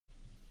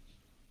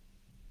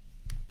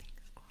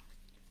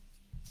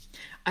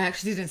I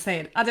actually didn't say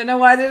it. I don't know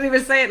why I didn't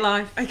even say it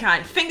live.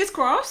 Okay, fingers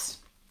crossed.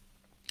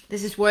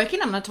 This is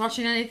working. I'm not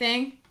touching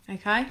anything.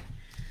 Okay.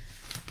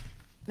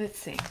 Let's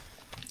see.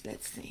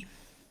 Let's see.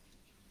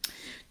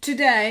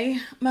 Today,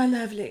 my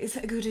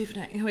lovelies, good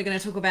evening. We're going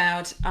to talk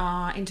about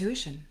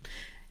intuition.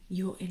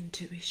 Your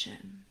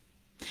intuition.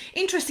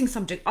 Interesting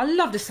subject. I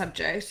love the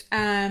subject.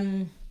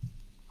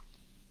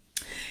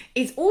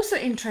 It's also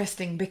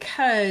interesting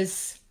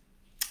because,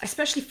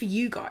 especially for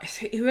you guys,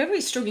 whoever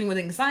is struggling with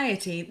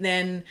anxiety,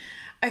 then,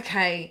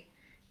 okay,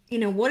 you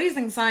know, what is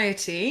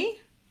anxiety?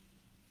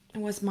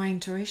 And what's my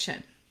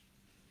intuition?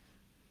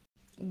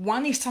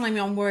 One is telling me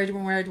I'm worried,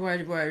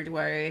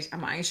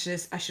 I'm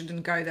anxious, I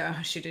shouldn't go there,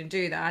 I shouldn't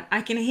do that.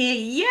 I can hear,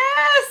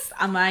 yes,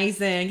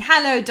 amazing.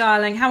 Hello,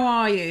 darling, how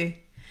are you?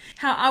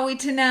 How are we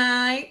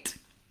tonight?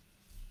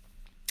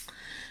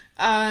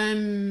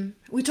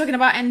 We're talking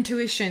about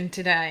intuition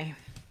today.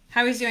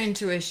 How is your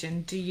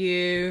intuition? Do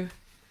you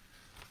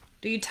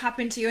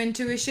tap into your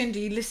intuition? Do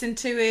you listen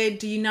to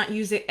it? Do you not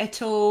use it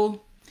at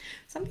all?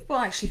 Some people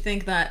actually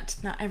think that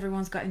not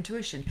everyone's got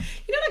intuition.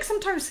 You know, like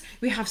sometimes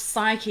we have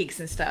psychics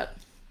and stuff.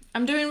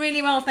 I'm doing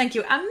really well, thank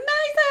you. Amazing!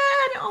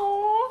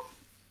 Oh,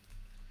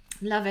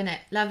 loving it,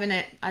 loving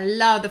it. I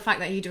love the fact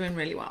that you're doing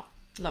really well.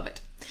 Love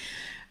it.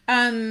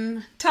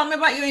 Tell me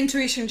about your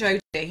intuition,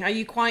 Jodie. Are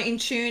you quite in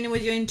tune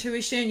with your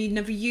intuition? You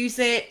never use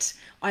it?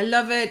 I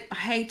love it. I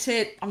hate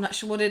it. I'm not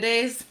sure what it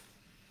is.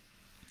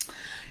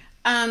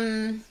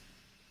 I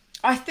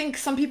think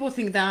some people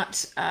think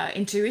that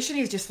intuition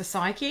is just for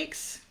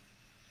psychics.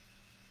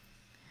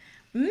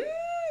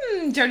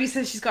 Jodie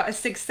says she's got a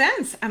sixth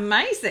sense.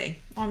 Amazing.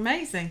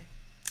 Amazing.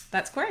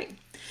 That's great.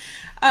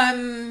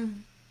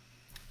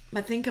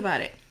 But think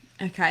about it.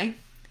 Okay.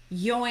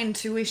 Your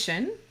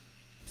intuition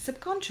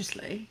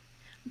subconsciously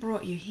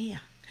brought you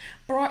here.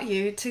 Brought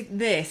you to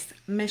this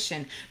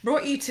mission.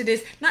 Brought you to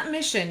this, not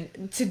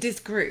mission, to this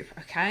group.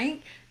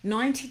 Okay.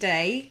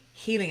 90-day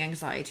healing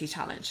anxiety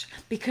challenge.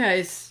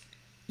 Because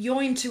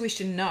your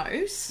intuition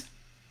knows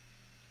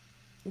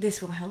this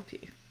will help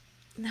you.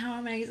 And how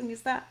amazing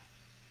is that?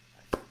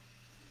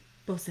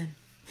 Buzzing.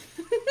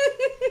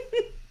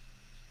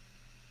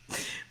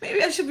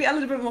 Maybe I should be a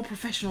little bit more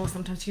professional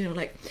sometimes, you know,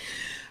 like,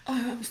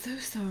 oh, I'm so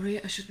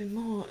sorry, I should be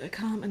more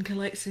calm and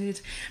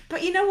collected.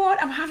 But you know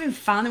what? I'm having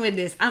fun with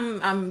this.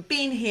 I'm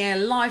being here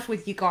live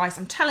with you guys.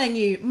 I'm telling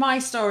you my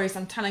stories.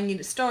 I'm telling you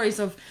the stories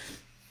of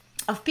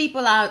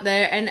people out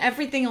there and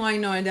everything I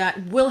know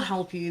that will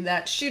help you,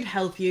 that should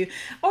help you.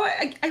 Or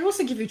I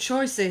also give you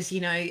choices, you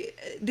know,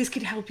 this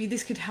could help you,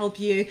 this could help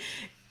you.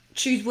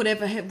 Choose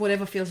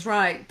whatever feels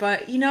right.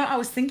 But you know, I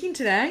was thinking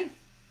today,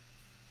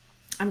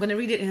 I'm going to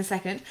read it in a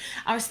second.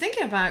 I was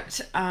thinking about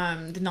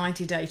the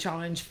 90-day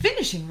challenge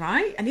finishing,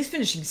 right? And it's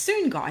finishing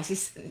soon, guys.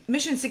 It's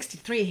mission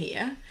 63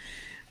 here.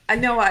 I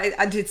know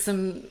I did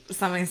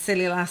something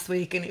silly last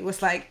week, and it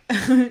was like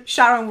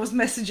Sharon was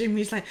messaging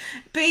me. She's like,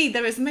 B,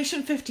 there is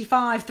mission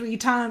 55 3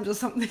 times or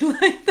something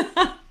like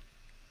that.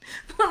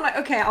 I'm like,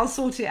 okay, I'll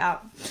sort it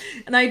out.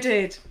 And I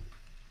did.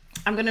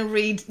 I'm going to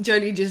read,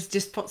 Jodie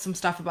just put some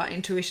stuff about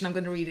intuition. I'm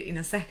going to read it in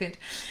a second.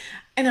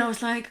 And I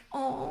was like,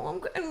 oh, I'm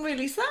getting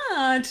really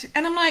sad.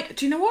 And I'm like,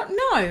 do you know what?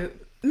 No,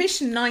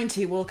 mission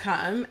 90 will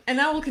come and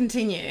I will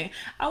continue.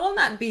 I will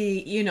not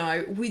be, you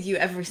know, with you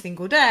every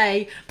single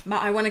day,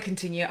 but I want to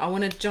continue. I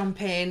want to jump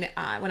in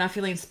when I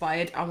feel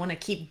inspired. I want to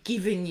keep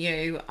giving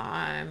you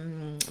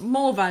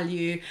more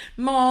value,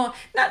 more,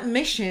 not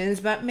missions,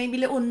 but maybe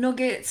little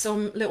nuggets or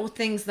little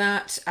things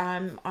that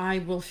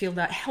I will feel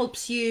that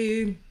helps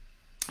you.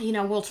 You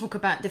know, we'll talk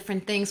about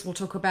different things. We'll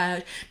talk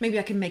about, maybe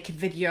I can make a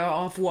video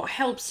of what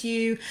helps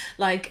you,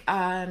 like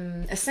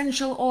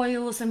essential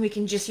oils, and we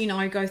can just, you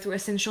know, go through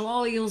essential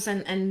oils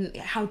and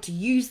how to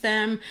use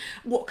them,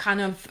 what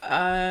kind of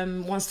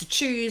ones to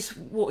choose,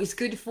 what is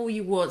good for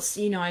you, what's,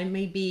 you know,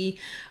 maybe,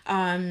 you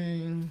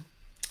know,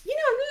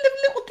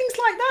 little things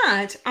like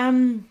that.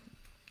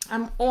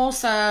 I'm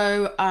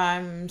also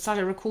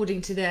started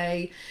recording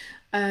today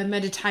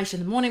meditation,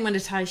 the morning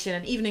meditation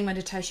and evening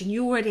meditation.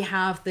 You already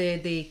have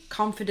the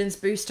confidence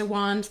booster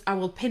ones. I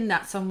will pin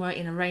that somewhere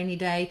in a rainy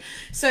day.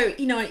 So,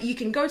 you know, you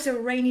can go to a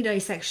rainy day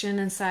section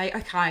and say,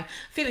 okay,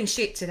 feeling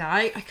shit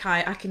today.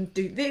 Okay, I can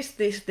do this,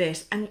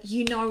 and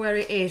you know where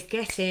it is.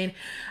 Get in,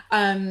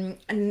 and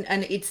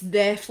it's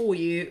there for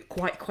you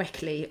quite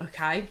quickly.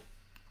 Okay.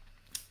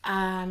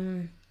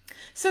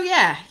 So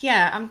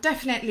yeah, I'm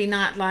definitely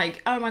not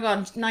like, oh my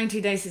God, 90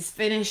 days is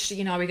finished.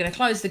 You know, we're going to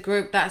close the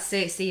group. That's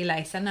it. See you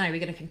later. No, we're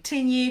going to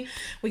continue.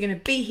 We're going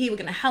to be here. We're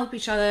going to help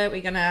each other.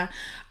 We're going to,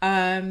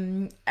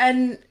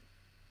 and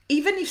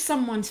even if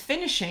someone's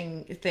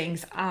finishing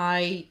things,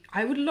 I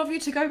would love you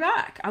to go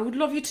back. I would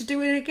love you to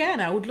do it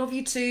again. I would love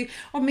you to,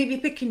 or maybe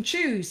pick and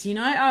choose, you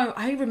know, oh,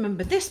 I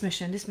remember this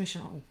mission,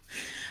 oh,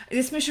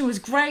 this mission was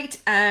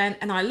great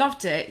and I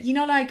loved it. You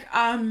know, like,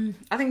 I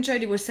think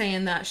Jodie was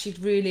saying that she'd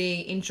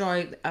really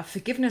enjoyed a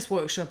forgiveness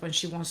workshop and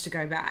she wants to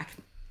go back.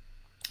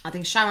 I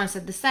think Sharon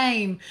said the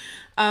same.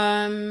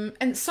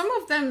 And some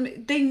of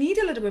them, they need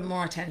a little bit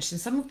more attention.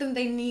 Some of them,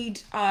 they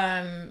need,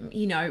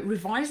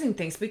 revising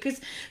things,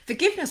 because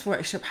forgiveness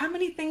workshop, how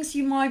many things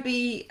you might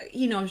be,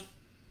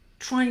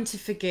 trying to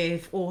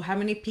forgive, or how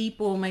many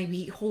people may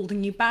be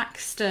holding you back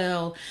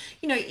still.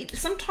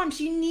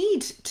 Sometimes you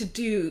need to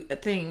do a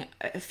thing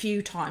a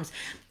few times,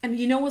 and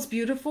you know what's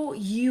beautiful?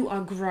 You are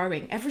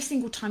growing every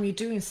single time you're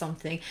doing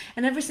something,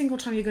 and every single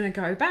time you're going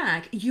to go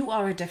back, you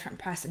are a different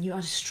person. You are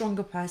a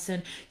stronger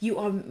person. You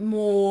are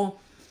more,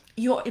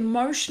 your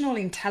emotional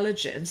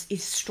intelligence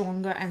is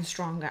stronger and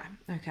stronger.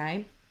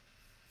 Okay,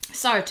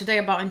 so today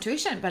about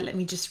intuition, but let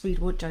me just read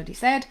what Jodie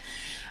said.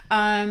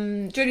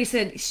 Jodie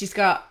said she's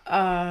got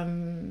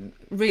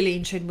really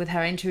in tune with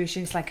her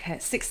intuition. It's like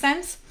her sixth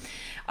sense.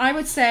 I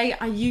would say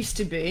I used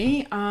to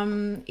be.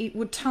 It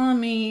would tell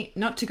me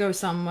not to go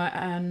somewhere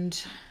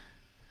and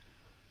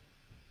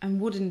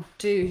wouldn't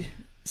do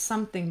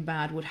something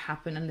bad would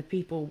happen, and the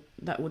people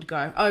that would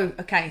go. Oh,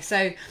 okay.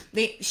 So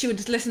she would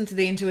just listen to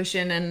the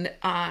intuition, and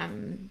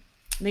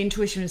the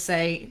intuition would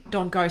say,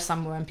 "Don't go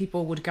somewhere," and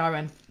people would go,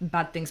 and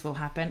bad things will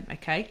happen.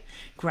 Okay,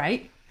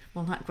 great.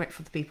 Well, not great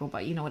for the people,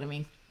 but you know what I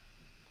mean.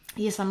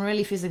 Yes, I'm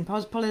really feeling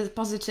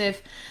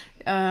positive.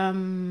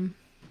 I've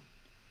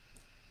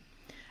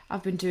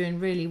been doing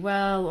really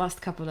well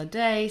last couple of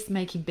days,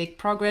 making big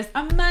progress.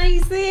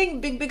 Amazing.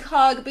 Big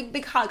hug,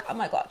 big hug. Oh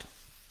my God.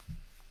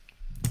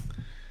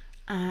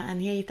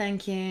 And yay,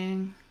 thank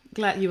you.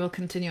 Glad you will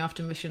continue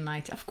after mission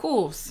night. Of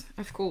course.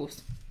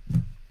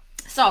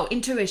 So,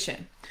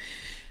 intuition.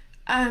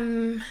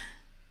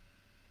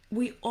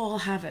 We all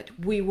have it.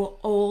 We were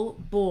all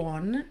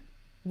born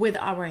with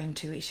our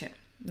intuition.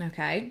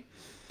 Okay.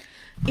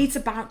 It's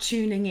about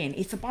tuning in.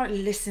 It's about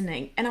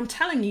listening. And I'm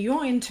telling you,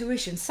 your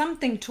intuition,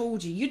 something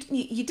told you. You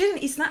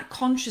didn't, it's not a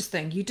conscious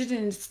thing. You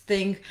didn't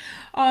think,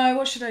 oh,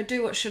 what should I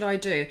do? What should I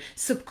do?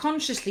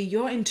 Subconsciously,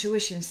 your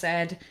intuition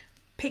said,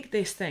 pick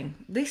this thing.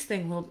 This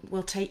thing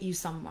will take you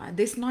somewhere.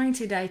 This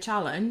 90-day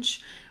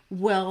challenge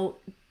will,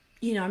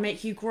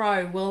 make you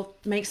grow, will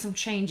make some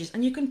changes.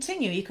 And you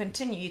continue.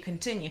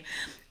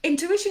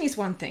 Intuition is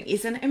one thing.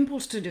 It's an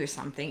impulse to do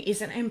something.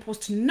 It's an impulse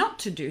to not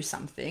to do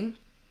something.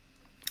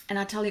 And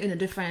I'll tell you in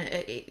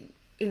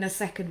a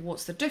second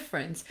what's the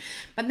difference.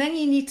 But then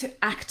you need to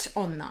act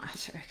on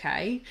that,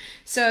 okay?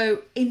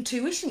 So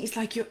intuition is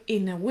like your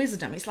inner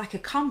wisdom. It's like a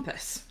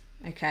compass,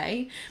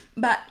 okay?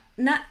 But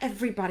not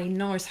everybody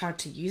knows how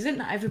to use it.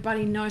 Not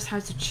everybody knows how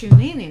to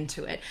tune in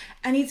into it.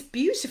 And it's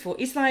beautiful.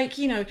 It's like,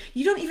 you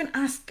don't even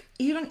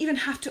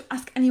have to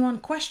ask anyone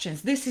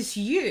questions. This is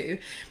you,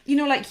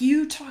 like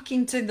you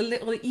talking to the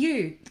little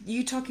you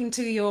talking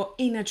to your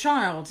inner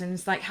child, and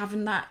it's like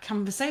having that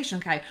conversation.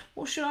 Okay,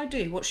 what should I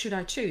do? What should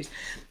I choose?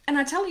 And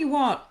I tell you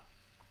what,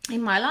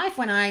 in my life,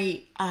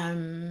 whenever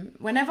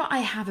I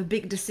have a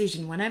big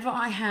decision, whenever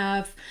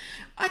I'm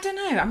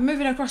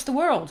moving across the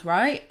world,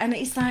 right? And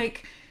it's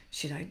like,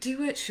 should I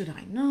do it? Should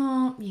I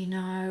not?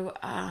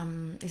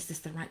 Is this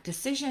the right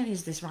decision?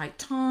 Is this right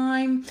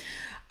time?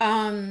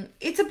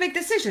 It's a big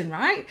decision,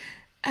 right?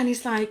 And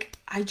it's like,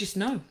 I just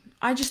know.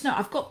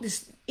 I've got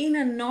this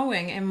inner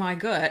knowing in my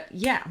gut.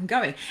 Yeah, I'm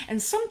going. And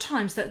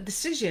sometimes that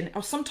decision,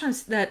 or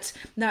sometimes that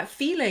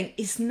feeling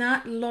is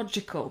not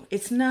logical.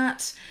 It's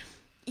not,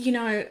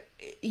 your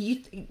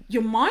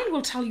mind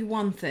will tell you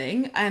one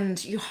thing,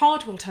 and your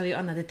heart will tell you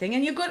another thing,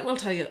 and your gut will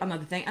tell you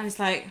another thing. And it's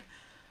like,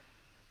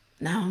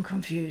 now I'm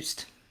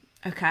confused.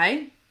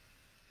 Okay.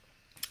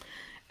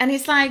 And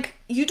it's like,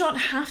 you don't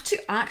have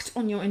to act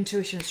on your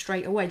intuition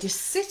straight away.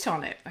 Just sit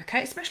on it,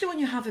 okay? Especially when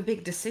you have a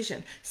big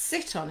decision.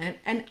 Sit on it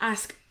and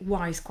ask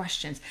wise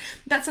questions.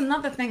 That's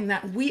another thing,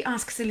 that we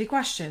ask silly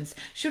questions.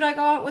 Should I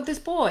go out with this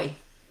boy?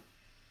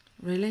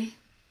 Really?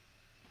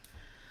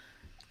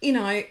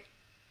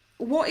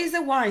 What is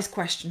a wise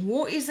question?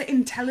 What is an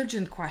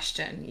intelligent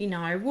question?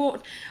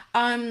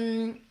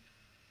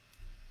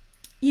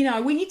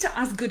 We need to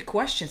ask good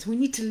questions. We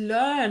need to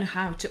learn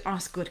how to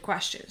ask good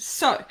questions.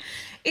 So,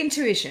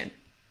 intuition.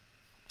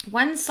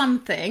 When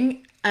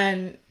something,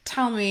 and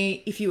tell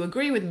me if you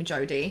agree with me,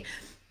 Jodie,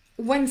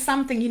 when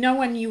something,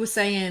 when you were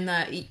saying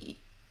that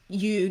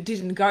you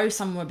didn't go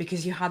somewhere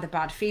because you had a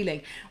bad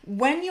feeling,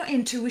 when your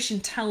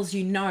intuition tells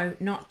you no,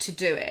 not to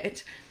do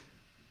it,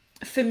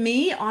 for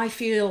me, I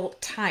feel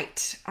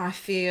tight. I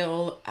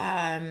feel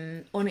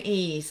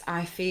unease.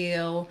 I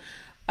feel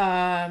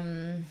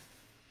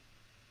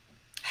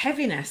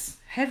heaviness,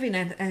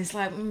 and it's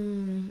like,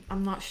 I'm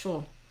not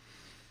sure.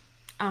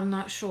 And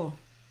I'll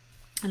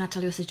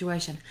tell you a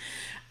situation.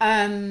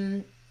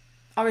 I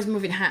was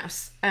moving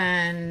house,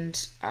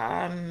 and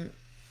I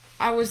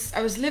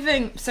was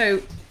living,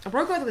 so I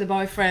broke up with a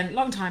boyfriend a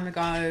long time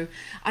ago.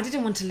 I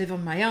didn't want to live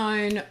on my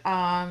own,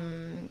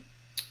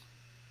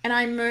 and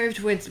I moved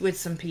with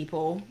some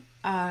people,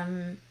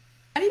 and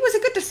it was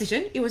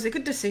a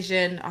good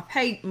decision. I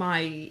paid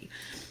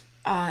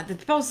the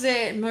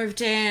deposit,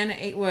 moved in.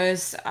 It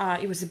was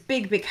a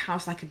big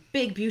house, like a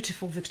big,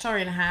 beautiful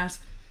Victorian house,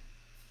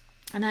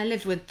 and I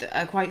lived with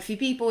quite a few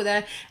people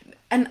there.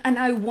 And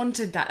I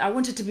wanted that. I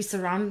wanted to be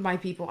surrounded by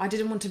people. I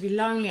didn't want to be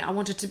lonely. I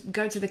wanted to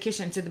go to the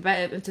kitchen, to the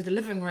bed, into the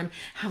living room,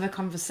 have a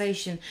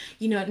conversation,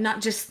 you know,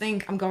 not just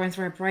think I'm going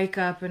through a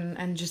breakup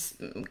and just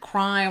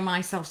cry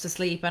myself to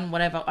sleep and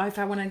whatever. If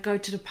I want to go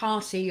to the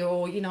party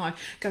or, you know,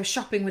 go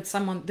shopping with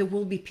someone, there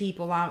will be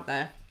people out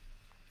there.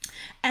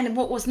 And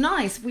what was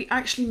nice, we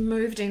actually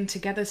moved in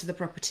together to the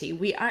property.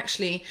 We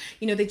actually,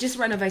 you know, they just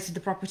renovated the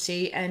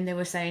property and they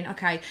were saying,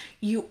 okay,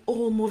 you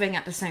all moving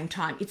at the same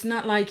time. It's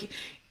not like,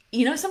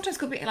 you know, sometimes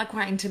could be like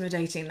quite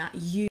intimidating that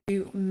you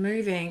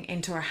moving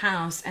into a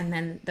house and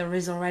then there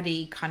is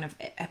already kind of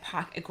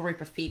a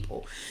group of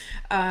people.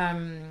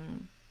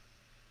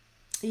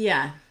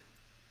 Yeah.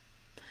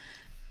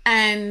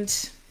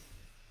 And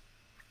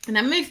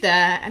I moved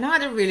there and I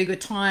had a really good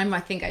time.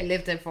 I think I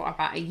lived there for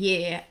about a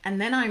year. And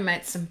then I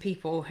met some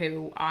people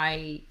who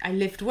I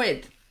lived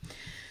with.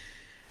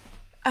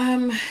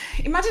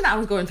 Imagine I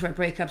was going through a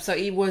breakup. So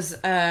it was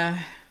an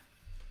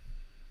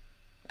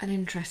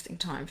interesting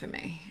time for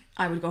me.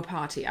 I would go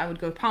party. I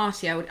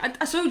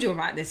told you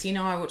about this, you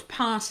know, I would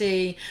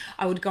party.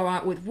 I would go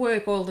out with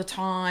work all the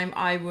time.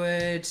 I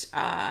would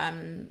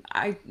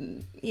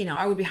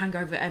be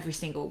hungover every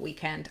single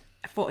weekend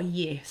for a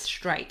year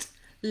straight,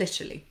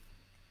 literally.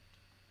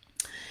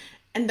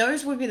 And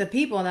those would be the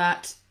people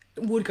that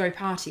would go, you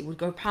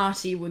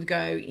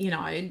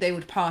know, they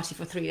would party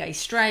for 3 days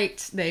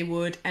straight. They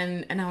would,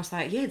 and I was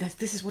like, yeah,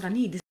 this is what I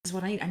need. This is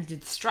what I need. I need a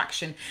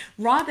distraction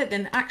rather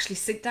than actually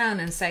sit down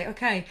and say,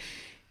 okay,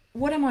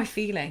 what am I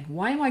feeling?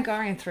 Why am I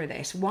going through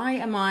this? Why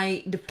am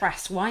I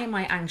depressed? Why am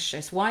I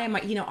anxious? Why am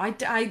I, you know, I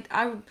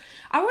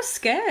was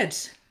scared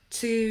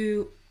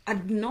to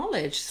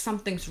acknowledge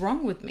something's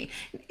wrong with me.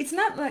 It's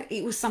not like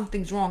it was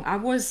something's wrong. I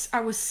was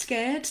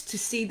scared to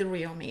see the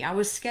real me. I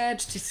was scared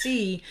to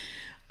see,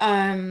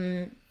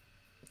 to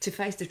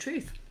face the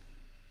truth.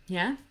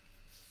 Yeah,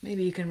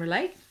 maybe you can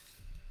relate.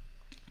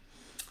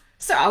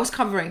 So I was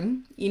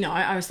covering, you know,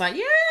 I was like,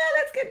 yeah,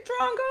 let's get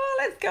drunk. Oh,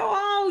 let's go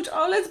out.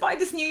 Oh, let's buy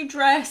this new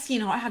dress. You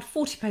know, I had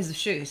 40 pairs of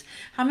shoes.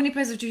 How many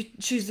pairs of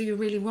shoes do you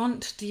really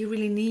want? Do you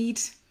really need?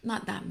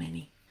 Not that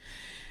many.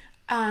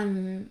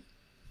 And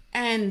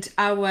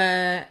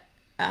our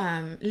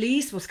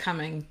lease was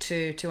coming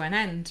to an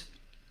end.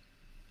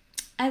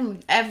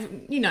 And,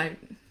 you know,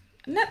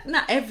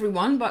 not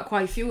everyone, but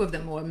quite a few of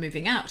them were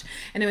moving out.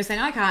 And they were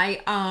saying,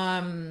 okay,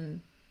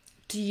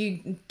 do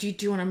you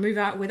want to move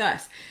out with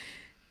us?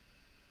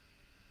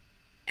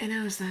 And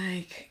I was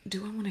like,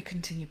 do I want to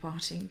continue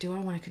partying? Do I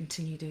want to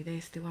continue do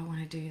this? Do I want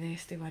to do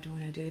this? Do I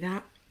want to do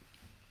that?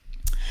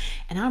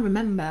 And I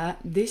remember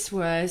this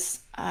was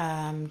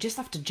just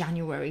after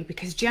January,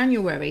 because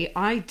January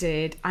I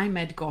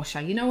met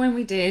Gosha. You know, when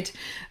we did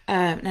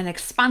an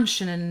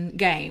expansion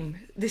game,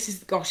 this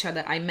is Gosha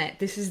that I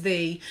met.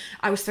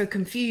 I was so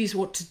confused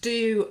what to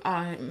do.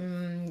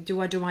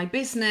 Do I do my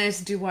business?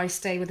 Do I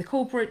stay with a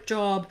corporate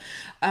job?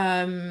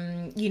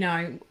 You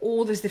know,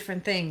 all those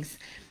different things.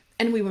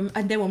 And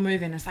they were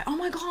moving. It's like, oh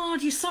my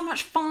God, you're so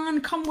much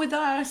fun. Come with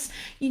us.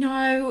 You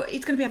know,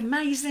 it's going to be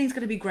amazing. It's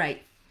going to be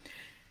great.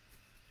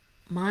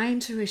 My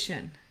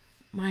intuition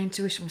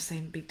was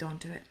saying, "Big, don't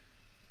do it,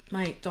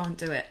 mate, don't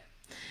do it."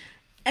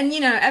 And you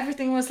know,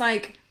 everything was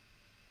like,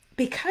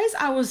 because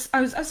I was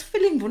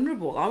feeling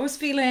vulnerable. I was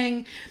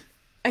feeling,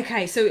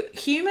 okay. So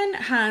human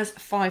has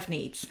 5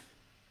 needs.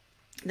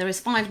 There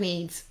is 5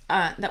 needs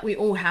that we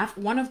all have.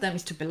 One of them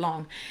is to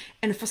belong.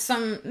 And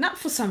not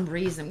for some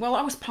reason. Well,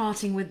 I was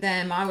partying with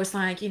them. I was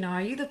like, you know,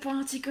 are you the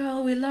party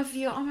girl? We love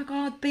you. Oh my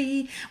God,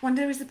 B, when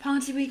there is a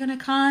party, we're going to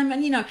come.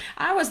 And, you know,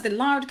 I was the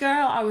loud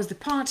girl. I was the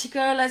party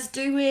girl. Let's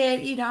do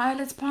it. You know,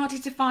 let's party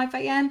to 5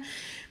 a.m.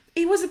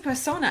 It was a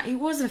persona. It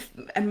was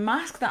a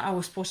mask that I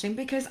was putting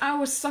because I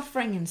was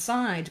suffering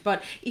inside.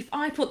 But if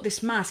I put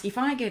this mask, if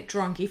I get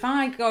drunk, if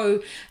I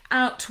go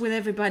out with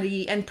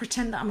everybody and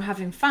pretend that I'm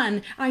having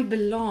fun, I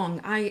belong.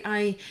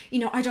 I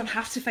don't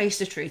have to face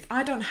the truth.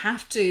 I don't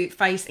have to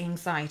face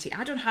anxiety.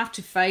 I don't have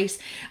to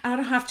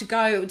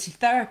go to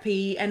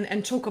therapy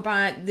and talk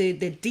about the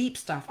deep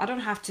stuff. I don't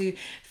have to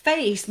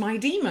face my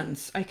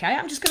demons. Okay,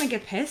 I'm just going to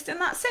get pissed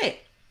and that's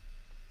it.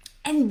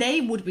 And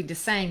they would be the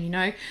same, you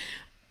know.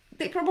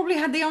 They probably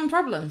had their own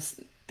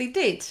problems. They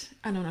did.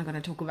 And I'm not going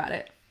to talk about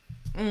it.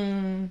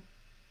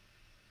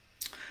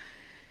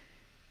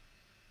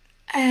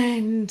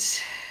 And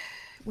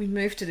we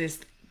moved to this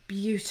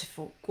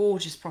beautiful,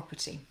 gorgeous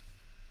property.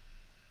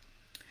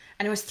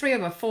 And it was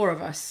 4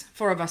 of us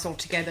all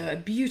together. A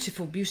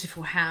beautiful,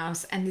 beautiful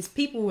house. And these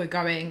people were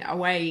going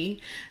away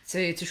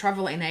to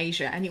travel in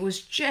Asia. And it was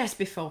just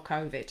before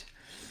COVID.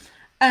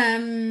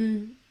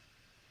 And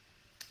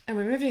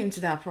we're moving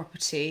into that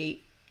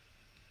property.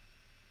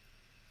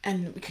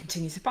 And we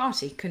continued to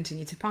party.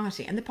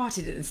 And the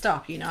party didn't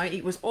stop, you know.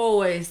 It was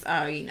always,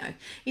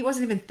 it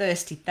wasn't even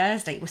Thirsty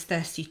Thursday. It was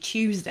Thirsty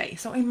Tuesday.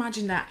 So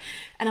imagine that.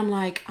 And I'm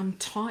like, I'm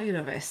tired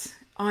of this.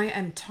 I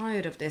am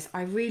tired of this.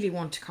 I really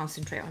want to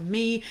concentrate on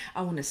me.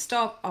 I want to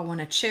stop. I want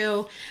to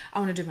chill. I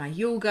want to do my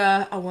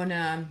yoga. I want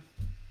to,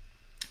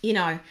 you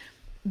know,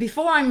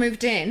 before I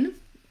moved in,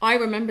 I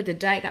remember the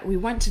day that we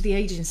went to the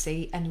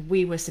agency and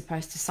we were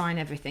supposed to sign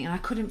everything, and I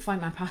couldn't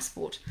find my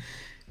passport.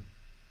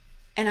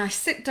 And I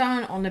sit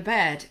down on the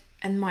bed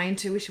and my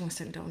intuition was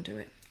saying, don't do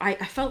it. I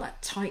felt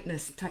that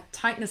tightness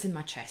in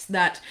my chest,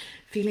 that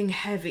feeling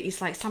heavy. It's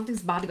like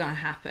something's bad gonna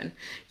happen.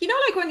 You know,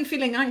 like when you're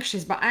feeling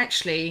anxious, but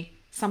actually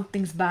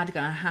something's bad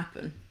gonna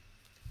happen.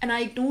 And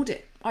I ignored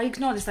it. I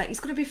ignored it. It's like, it's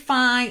gonna be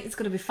fine. It's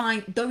gonna be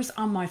fine. Those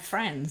are my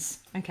friends,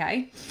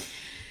 okay?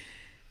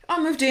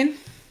 I moved in.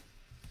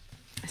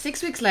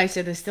 6 weeks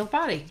later, they still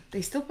party.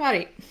 They still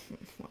party.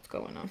 What's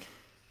going on?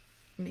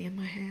 Me and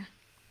my hair.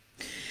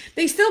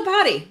 They still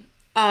party.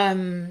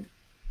 And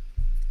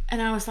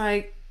I was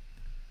like,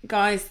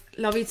 guys,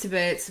 love you to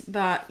bits,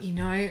 but you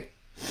know,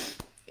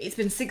 it's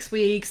been 6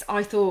 weeks.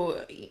 I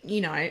thought, you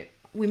know,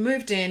 we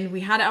moved in, we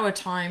had our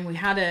time, we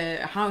had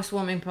a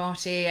housewarming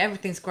party,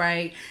 everything's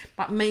great,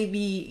 but maybe,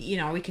 you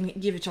know, we can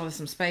give each other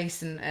some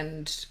space.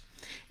 And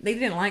they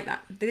didn't like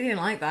that. They didn't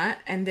like that.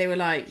 And they were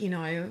like, you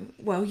know,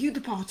 well, you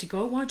the party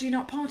girl, why do you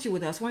not party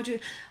with us? Why do you?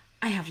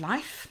 I have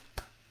life.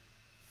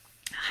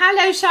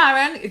 Hello,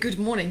 Sharon. Good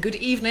morning, good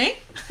evening.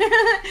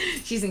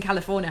 She's in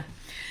California.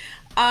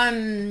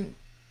 And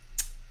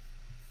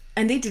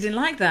they didn't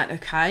like that,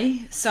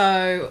 okay?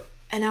 So,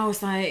 and I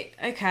was like,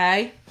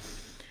 okay.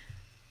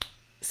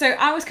 So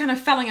I was kind of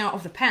falling out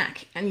of the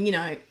pack. And, you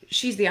know,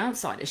 she's the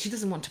outsider. She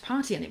doesn't want to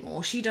party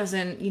anymore. She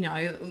doesn't, you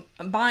know,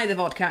 buy the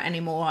vodka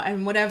anymore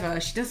and whatever.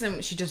 She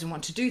doesn't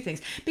want to do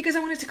things because I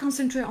wanted to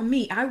concentrate on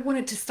me. I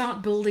wanted to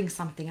start building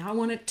something. I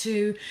wanted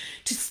to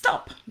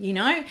stop, you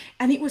know,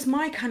 and it was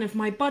my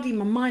body,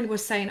 my mind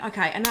was saying,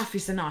 okay, enough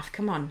is enough.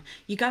 Come on.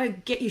 You got to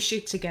get your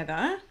shit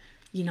together.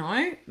 You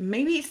know,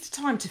 maybe it's the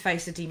time to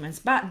face the demons,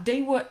 but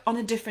they were on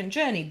a different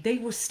journey. They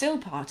were still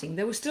partying.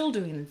 They were still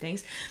doing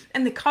things.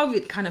 And the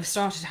COVID kind of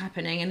started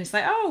happening. And it's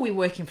like, oh, we're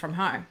working from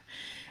home.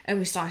 And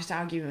we started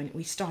arguing.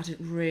 We started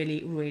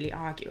really, really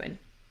arguing.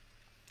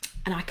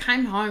 And I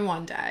came home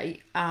one day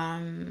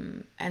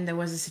and there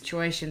was a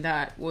situation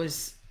that I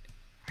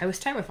was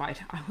terrified.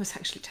 I was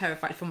actually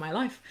terrified for my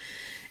life.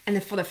 And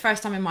then for the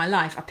first time in my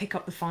life, I picked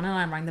up the phone and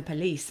I rang the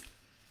police.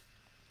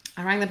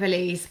 I rang the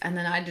police and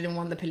then I didn't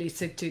want the police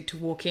to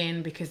walk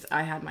in because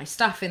I had my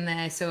stuff in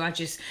there. So I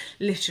just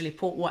literally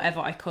put whatever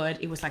I could.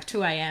 It was like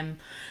 2 a.m.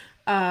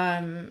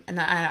 And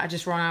I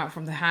just ran out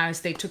from the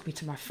house. They took me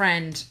to my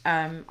friend.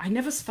 I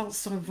never felt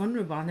so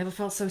vulnerable. I never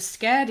felt so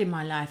scared in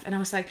my life. And I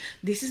was like,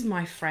 this is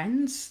my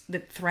friends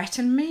that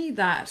threaten me,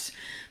 that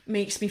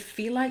makes me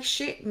feel like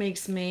shit,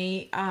 makes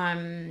me...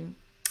 And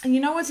you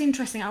know what's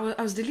interesting? I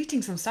was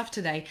deleting some stuff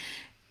today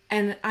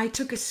and I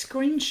took a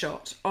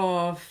screenshot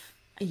of...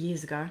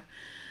 years ago,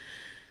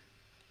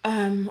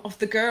 of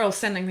the girl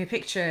sending me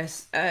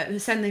pictures,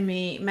 sending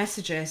me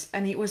messages,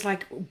 and it was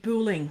like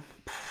bullying,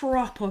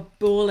 proper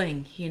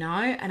bullying, you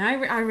know. And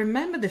I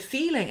remember the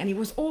feeling, and it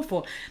was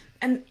awful.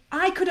 And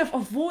I could have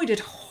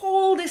avoided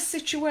all this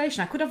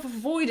situation. I could have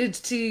avoided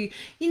to,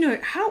 you know,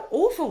 how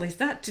awful is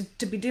that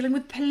to be dealing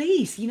with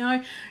police, you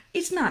know?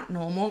 It's not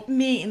normal.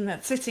 Me in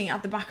that sitting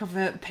at the back of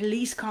a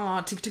police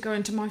car to go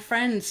into my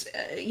friend's,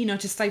 you know,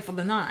 to stay for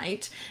the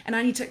night. And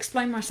I need to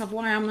explain myself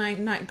why I'm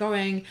not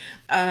going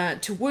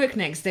to work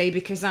next day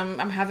because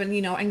I'm having,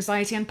 you know,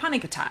 anxiety and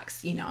panic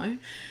attacks, you know?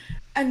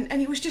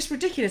 And it was just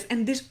ridiculous.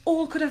 And this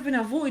all could have been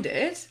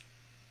avoided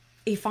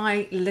if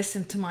I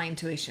listened to my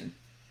intuition.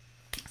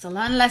 So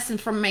learn a lesson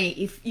from me.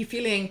 If you're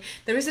feeling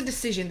there is a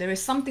decision, there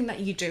is something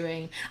that you're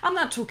doing. I'm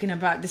not talking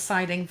about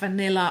deciding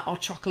vanilla or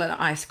chocolate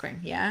ice cream.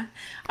 Yeah,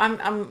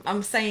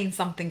 I'm saying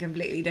something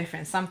completely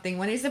different. Something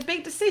when it's a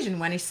big decision,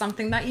 when it's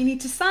something that you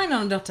need to sign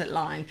on a dotted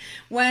line,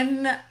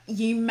 when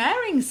you're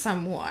marrying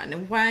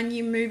someone, when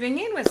you're moving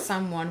in with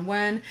someone,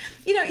 when,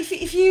 you know,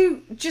 if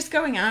you just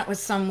going out with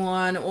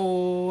someone,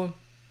 or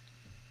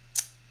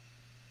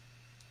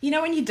you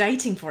know, when you're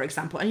dating, for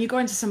example, and you go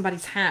into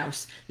somebody's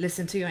house,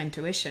 listen to your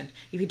intuition.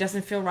 If it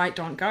doesn't feel right,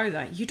 don't go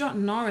there. You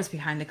don't know what's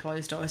behind the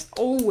closed doors.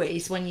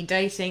 Always, when you're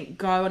dating,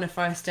 go on a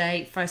first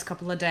date, first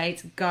couple of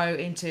dates, go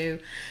into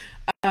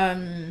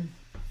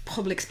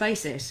public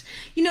spaces.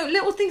 You know,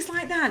 little things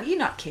like that. You're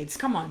not kids,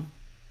 come on.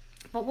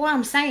 But what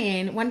I'm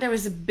saying, when there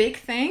is a big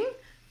thing,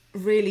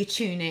 really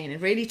tune in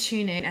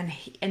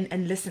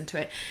and listen to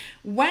it.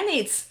 When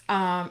it's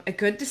a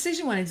good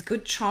decision, when it's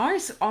good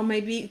choice, or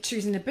maybe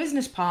choosing a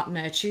business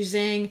partner,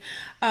 choosing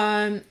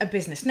a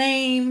business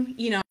name,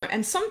 you know,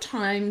 and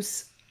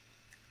sometimes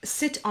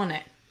sit on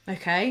it.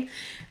 Okay,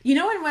 you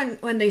know,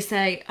 when they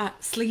say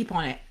sleep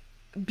on it,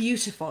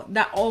 beautiful,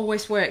 that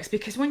always works,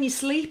 because when you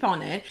sleep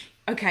on it,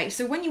 okay,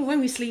 so when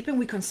we're sleeping,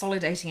 we're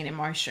consolidating an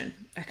emotion.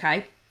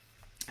 Okay,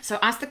 so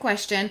ask the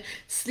question,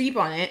 sleep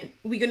on it.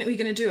 We're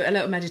gonna do a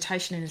little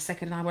meditation in a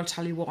second, and I will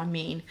tell you what I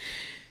mean.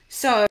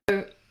 So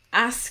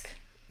ask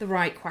the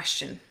right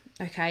question,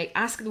 okay?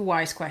 Ask the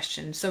wise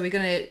question. So we're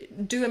gonna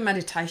do a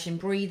meditation,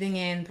 breathing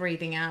in,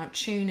 breathing out,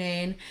 tune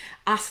in,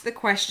 ask the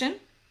question,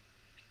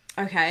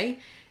 okay?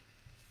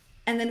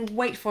 And then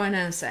wait for an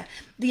answer.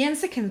 The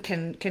answer can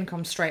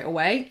come straight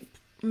away.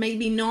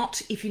 maybe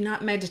not if you're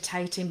not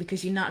meditating,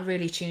 because you're not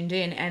really tuned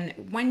in. And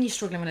when you're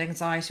struggling with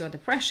anxiety or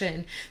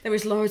depression, there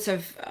is loads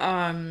of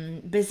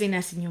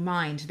busyness in your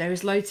mind. There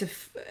is loads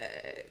of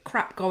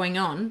crap going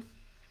on.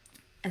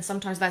 And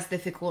sometimes that's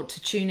difficult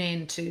to tune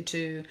in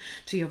to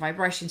your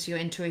vibration, to your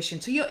intuition,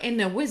 to your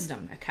inner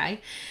wisdom, okay?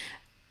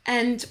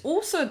 And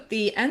also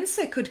the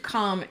answer could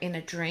come in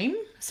a dream.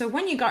 So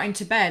when you got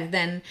into bed,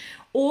 then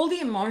all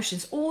the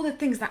emotions, all the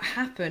things that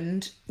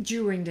happened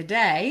during the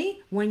day,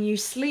 when you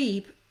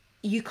sleep,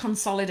 you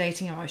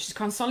consolidating emotions.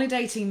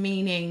 Consolidating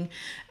meaning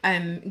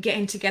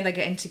getting together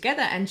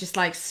and just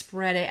like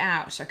spread it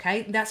out,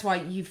 okay? That's why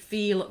you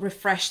feel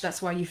refreshed.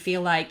 That's why you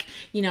feel like,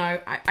 you know,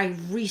 I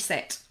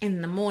reset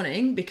in the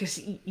morning, because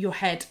your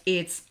head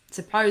is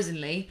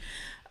supposedly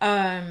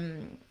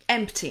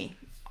empty.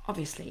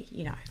 Obviously,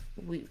 you know,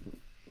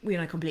 we're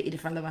on a completely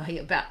different level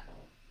here, but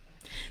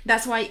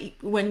that's why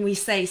when we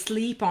say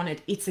sleep on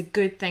it, it's a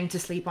good thing to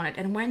sleep on it.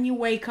 And when you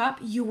wake up,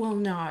 you will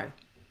know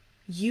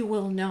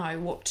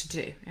what to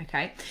do,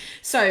 okay?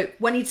 So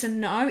when it's a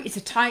no, it's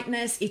a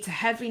tightness, it's a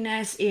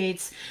heaviness,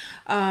 it's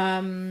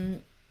I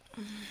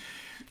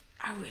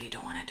really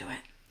don't want to do it.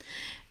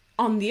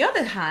 On the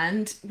other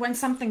hand, when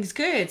something's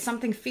good,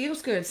 something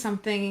feels good,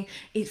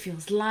 it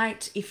feels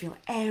light, it feels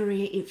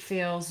airy, it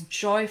feels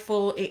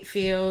joyful, it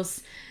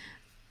feels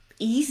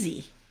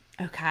easy,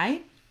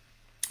 okay?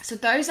 So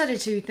those are the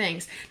two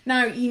things.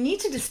 Now you need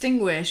to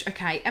distinguish,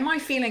 okay, am I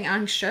feeling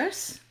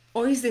anxious,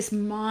 or is this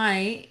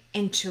my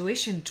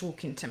intuition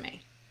talking to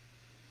me?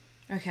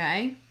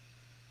 Okay.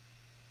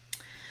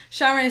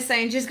 Sharon is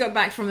saying, just got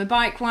back from a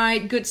bike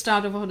ride. Good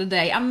start of the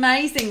day.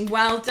 Amazing.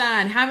 Well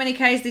done. How many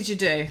Ks did you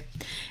do?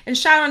 And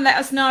Sharon, let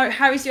us know,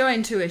 how is your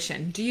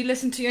intuition? Do you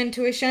listen to your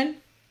intuition?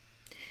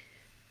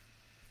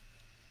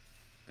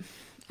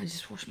 I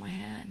just washed my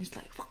hair and it's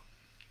like...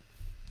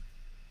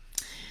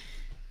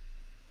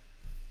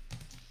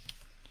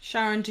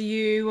 Sharon, do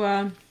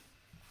you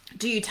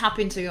tap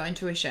into your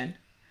intuition?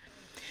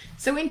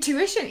 So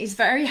intuition is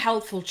very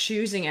helpful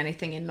choosing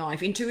anything in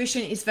life.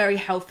 Intuition is very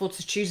helpful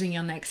to choosing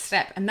your next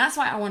step. And that's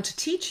why I want to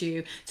teach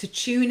you to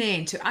tune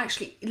in, to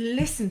actually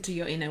listen to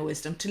your inner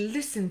wisdom, to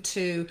listen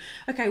to,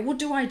 okay, what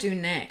do I do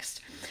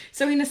next?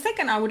 So in a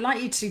second, I would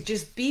like you to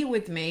just be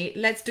with me.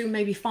 Let's do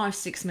maybe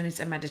 5-6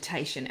 minutes of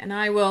meditation. And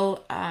I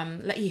will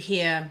let you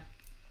hear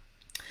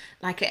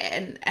like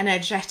an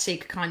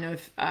energetic kind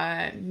of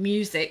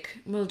music.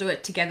 We'll do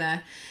it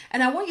together.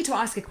 And I want you to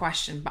ask a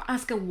question, but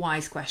ask a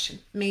wise question.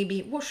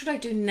 Maybe, what should I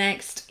do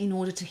next in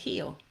order to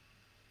heal?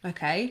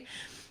 Okay?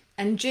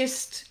 And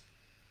just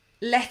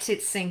let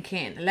it sink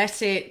in.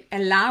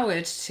 Allow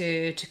it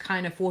to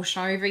kind of wash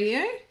over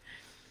you.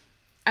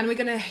 And we're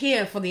going to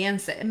hear for the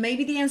answer. And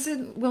maybe the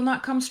answer will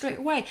not come straight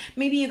away.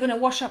 Maybe you're going to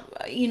wash up,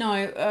 you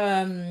know,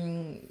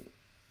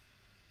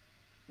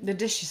 the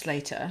dishes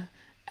later.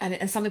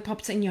 And something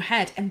pops in your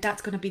head, and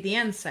that's going to be the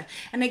answer.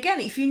 And again,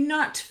 if you're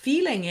not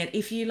feeling it,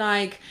 if you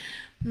like,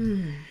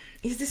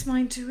 is this my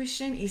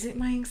intuition? Is it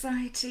my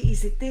anxiety?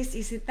 Is it this?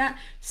 Is it that?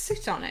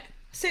 Sit on it.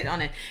 Sit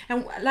on it.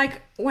 And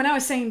like when I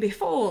was saying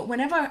before,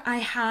 whenever I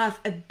have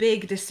a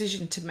big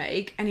decision to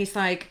make, and it's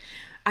like,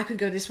 I could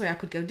go this way, I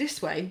could go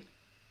this way,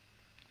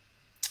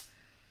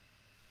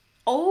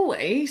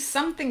 always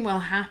something will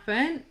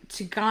happen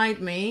to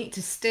guide me,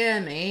 to steer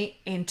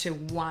me into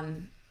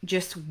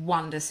just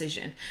one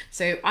decision.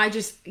 So I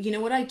just, you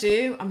know what I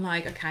do? I'm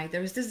like, okay,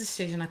 there is this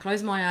decision. I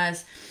close my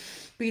eyes,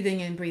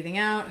 breathing in, breathing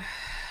out.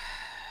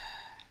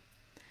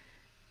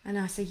 And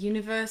I say,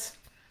 universe,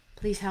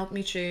 please help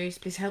me choose.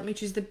 Please help me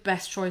choose the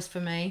best choice for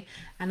me.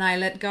 And I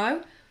let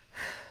go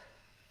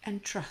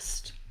and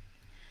trust.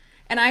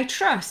 And I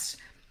trust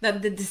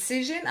that the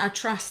decision, I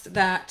trust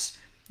that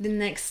the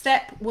next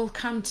step will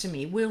come to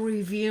me, will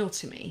reveal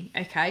to me,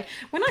 okay?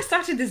 When I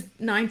started this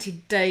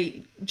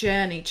 90-day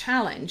journey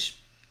challenge,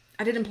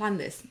 I didn't plan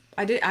this.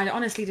 I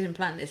honestly didn't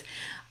plan this.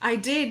 I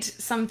did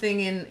something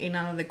in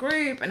another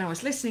group, and I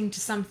was listening to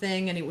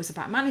something, and it was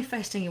about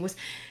manifesting.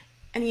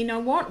 And you know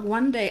what?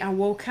 One day I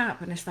woke up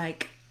and it's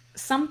like,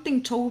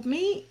 something told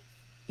me,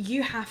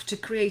 you have to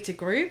create a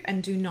group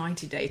and do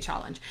 90-day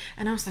challenge.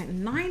 And I was like,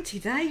 90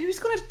 day? Who's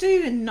going to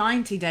do a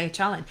 90-day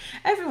challenge?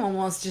 Everyone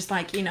was just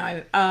like, you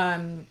know,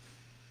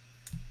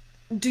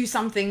 do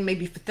something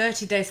maybe for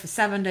 30 days, for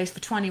 7 days, for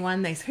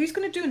 21 days. Who's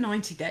going to do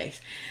 90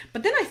 days?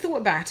 But then I thought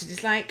about it.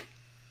 It's like,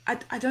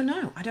 I don't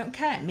know. I don't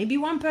care. Maybe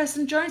one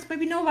person joins,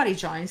 maybe nobody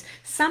joins.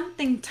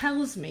 Something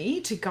tells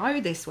me to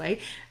go this way.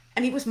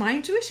 And it was my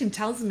intuition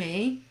telling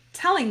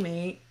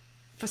me,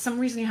 for some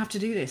reason you have to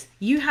do this.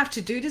 You have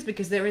to do this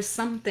because there is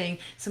something,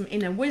 some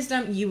inner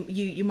wisdom.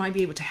 You might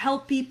be able to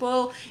help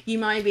people. You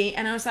might be.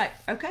 And I was like,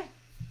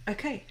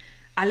 okay.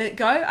 I let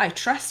go. I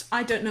trust.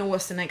 I don't know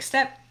what's the next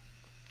step.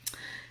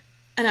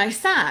 And I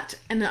sat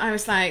and I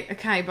was like,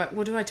 okay, but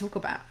what do I talk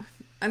about?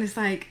 And it's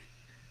like,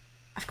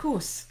 of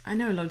course, I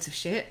know loads of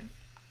shit.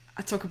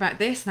 I talk about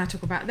this and I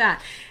talk about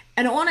that.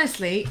 And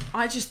honestly,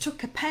 I just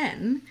took a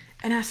pen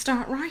and I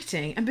start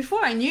writing. And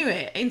before I knew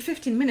it, in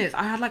 15 minutes,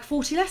 I had like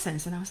 40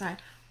 lessons. And I was like,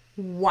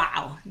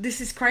 wow,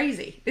 this is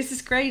crazy. This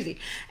is crazy.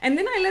 And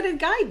then I let it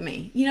guide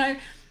me. You know,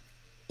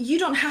 you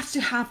don't have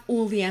to have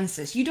all the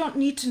answers. You don't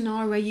need to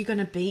know where you're going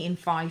to be in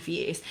 5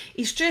 years.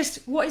 It's just,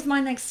 what is my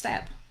next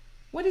step?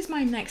 What is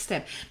my next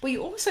step? But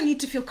you also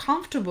need to feel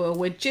comfortable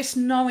with just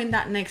knowing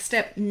that next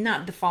step,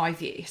 not the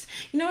 5 years.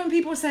 You know, when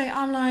people say,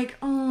 I'm like,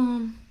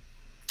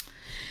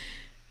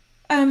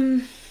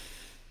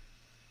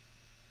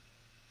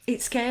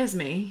 it scares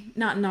me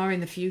not knowing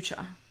the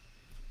future.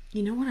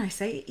 You know what I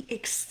say? It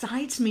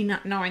excites me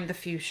not knowing the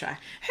future.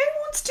 Who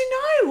wants to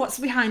know what's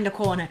behind the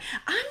corner?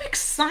 I'm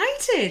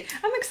excited.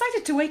 I'm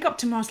excited to wake up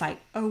tomorrow. It's like,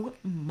 oh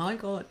my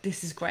God,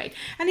 this is great.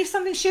 And if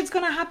something shit's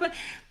going to happen,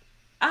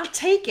 I'll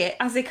take it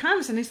as it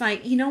comes. And it's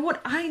like, you know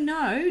what? I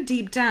know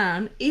deep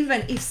down,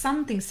 even if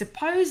something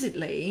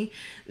supposedly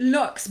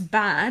looks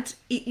bad,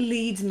 it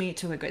leads me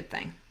to a good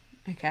thing.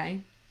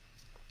 Okay.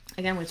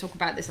 Again, we'll talk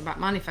about this,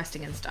 about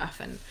manifesting and stuff.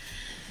 And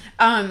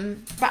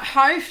but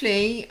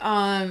hopefully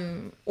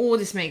all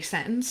this makes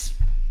sense.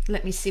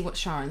 Let me see what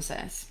Sharon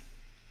says.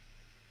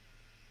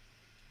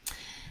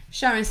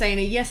 Sharon saying,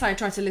 yes, I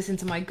try to listen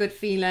to my gut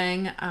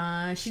feeling.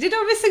 She did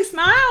over 6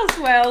 miles.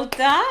 Well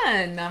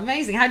done.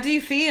 Amazing. How do you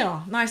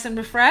feel? Nice and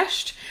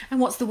refreshed? And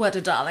what's the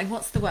weather, darling?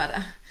 What's the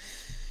weather?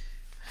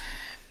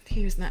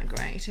 Here's not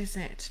great, is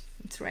it?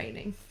 It's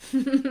raining.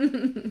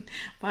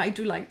 But I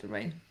do like the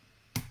rain.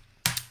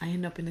 I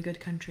end up in a good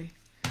country.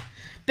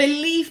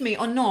 Believe me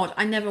or not,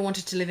 I never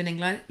wanted to live in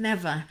England.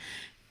 Never.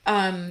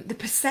 The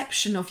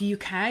perception of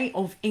UK,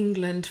 of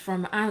England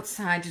from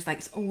outside is like,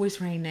 it's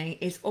always raining.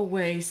 It's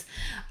always,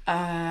 it's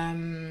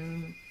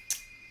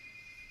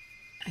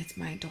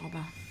my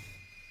doorbell.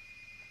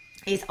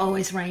 It's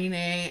always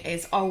raining.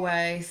 It's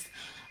always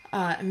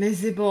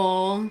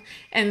miserable.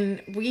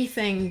 And we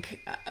think,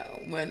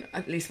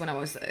 at least when I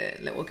was a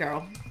little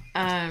girl,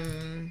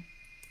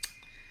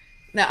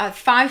 that at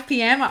 5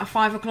 p.m, at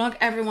 5 o'clock,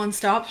 everyone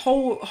stops,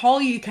 whole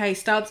UK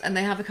stops, and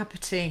they have a cup of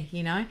tea,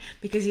 you know,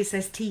 because it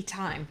says tea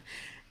time.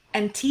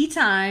 And tea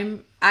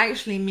time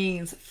actually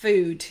means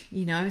food,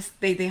 you know,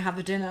 they have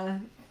a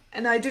dinner.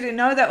 And I didn't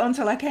know that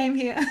until I came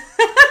here.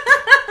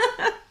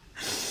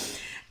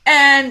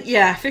 And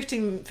yeah,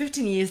 15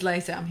 years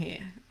later, I'm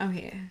here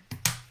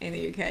in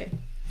the UK.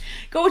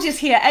 Gorgeous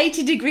here,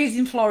 80 degrees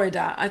in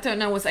Florida. I don't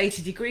know what's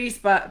 80 degrees,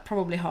 but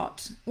probably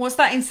hot. What's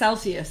that in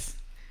Celsius?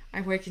 I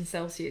work in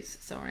Celsius,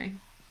 sorry.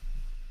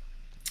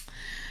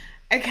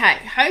 Okay,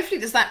 hopefully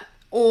does that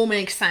all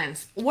make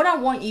sense? What I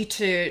want you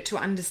to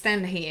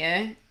understand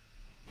here,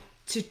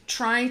 to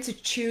try to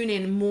tune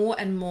in more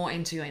and more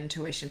into your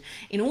intuition.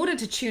 In order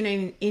to tune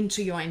in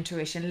into your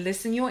intuition,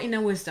 listen your inner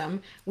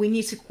wisdom, we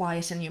need to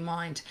quieten your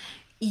mind.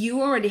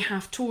 You already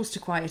have tools to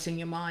quieten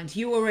your mind.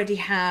 You already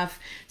have.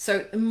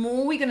 So the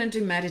more we're going to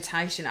do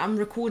meditation, I'm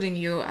recording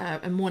you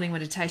a morning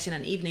meditation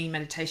and evening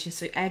meditation.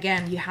 So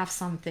again, you have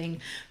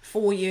something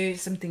for you,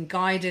 something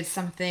guided,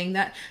 something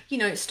that, you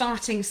know,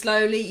 starting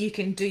slowly, you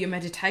can do your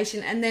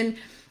meditation. And then,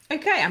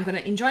 okay, I'm going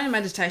to enjoy the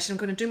meditation. I'm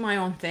going to do my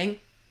own thing.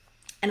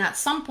 And at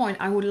some point,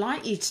 I would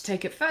like you to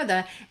take it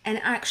further and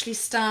actually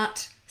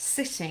start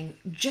sitting,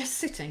 just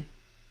sitting,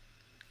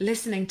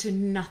 listening to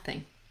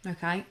nothing.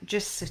 Okay,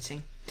 just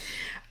sitting.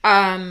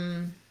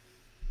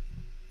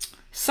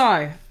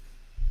 So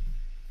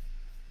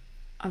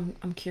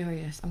I'm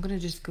curious. I'm gonna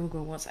just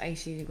Google what's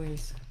 80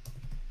 degrees.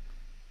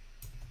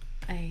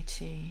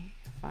 80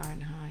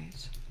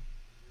 Fahrenheit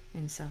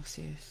in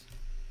Celsius.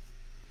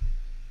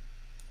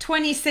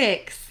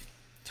 26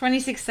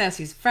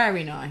 Celsius.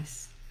 Very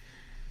nice.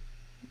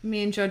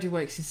 Me and Jodie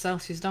works in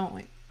Celsius, don't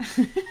we?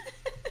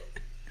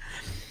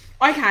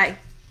 Okay,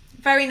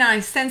 very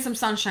nice. Send some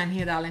sunshine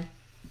here, darling.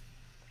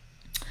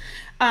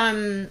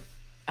 I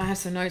have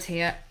some notes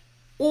here.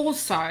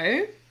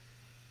 Also,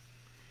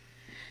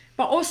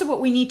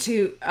 what we need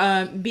to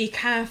be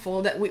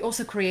careful that we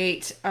also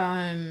create,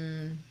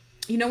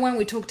 you know, when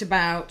we talked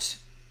about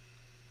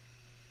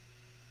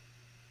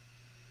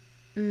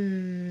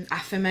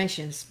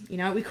affirmations, you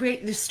know, we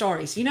create these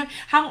stories. You know,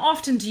 how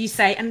often do you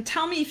say, and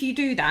tell me if you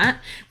do that,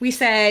 we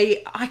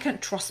say, I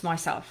can't trust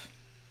myself.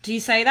 Do you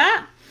say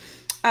that?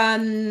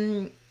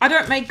 I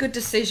don't make good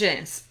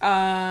decisions.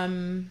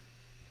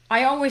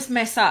 I always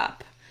mess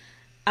up.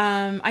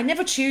 I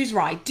never choose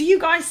right. Do you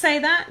guys say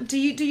that? Do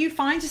you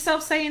find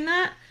yourself saying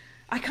that?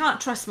 I can't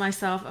trust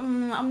myself.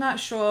 I'm not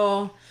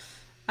sure.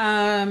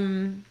 I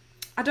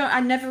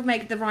never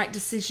make the right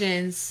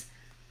decisions.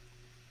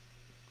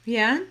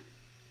 Yeah?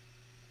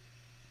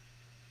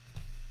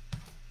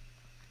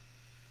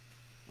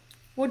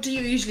 What do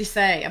you usually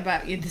say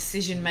about your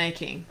decision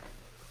making?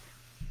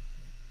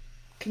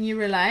 Can you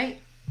relate?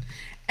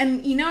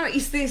 And you know,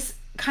 it's this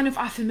kind of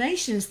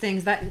affirmations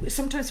things that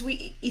sometimes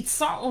it's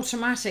so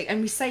automatic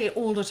and we say it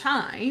all the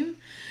time.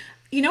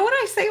 You know what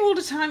I say all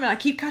the time, and I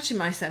keep catching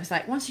myself, it's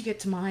like, once you get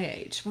to my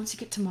age,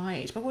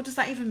 but what does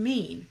that even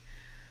mean?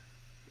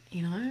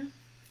 You know?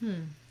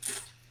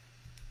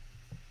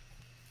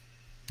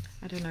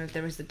 I don't know if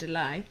there is a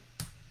delay.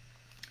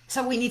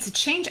 So we need to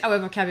change our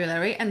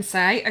vocabulary and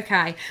say,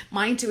 okay,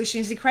 my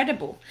intuition is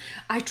incredible.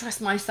 I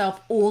trust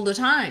myself all the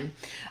time.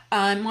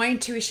 My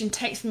intuition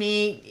takes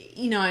me,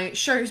 you know,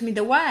 shows me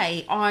the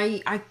way.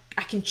 I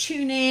can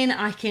tune in.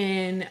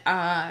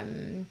 I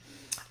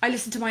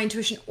listen to my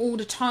intuition all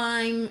the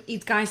time.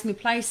 It guides me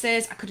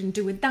places I couldn't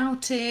do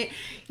without it.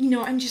 You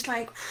know, I'm just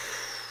like,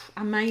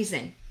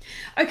 amazing.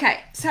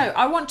 Okay, so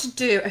I want to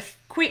do a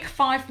quick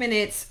 5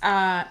 minutes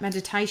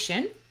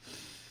meditation.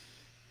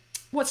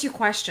 What's your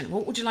question?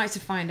 What would you like to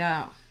find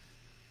out?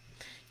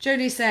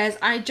 Jody says,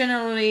 I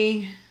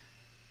generally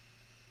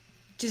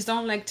just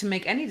don't like to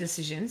make any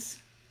decisions.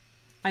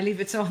 I leave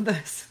it to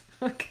others.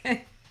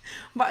 Okay.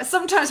 But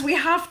sometimes we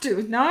have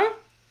to, no?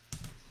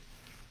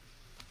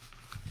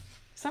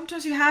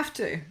 Sometimes you have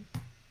to.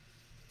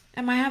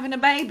 Am I having a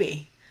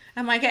baby?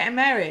 Am I getting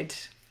married?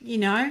 You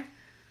know?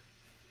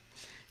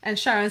 And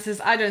Sharon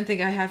says, I don't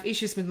think I have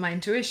issues with my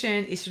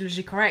intuition. It's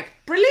usually correct.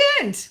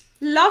 Brilliant.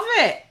 Love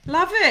it.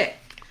 Love it.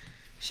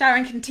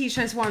 Sharon can teach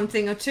us one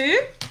thing or two.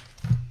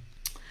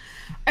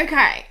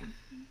 Okay.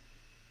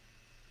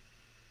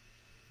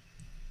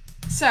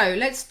 So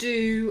let's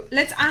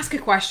ask a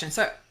question.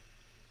 So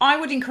I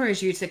would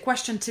encourage you to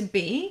question to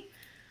be,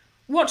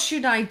 what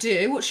should I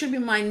do? What should be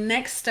my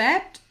next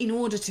step in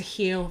order to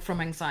heal from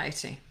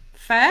anxiety?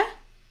 Fair?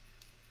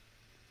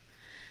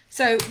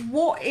 So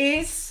what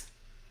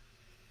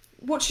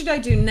should I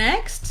do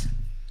next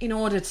in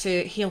order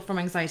to heal from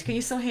anxiety? Can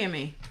you still hear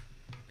me?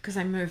 Because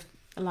I moved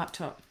a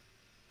laptop.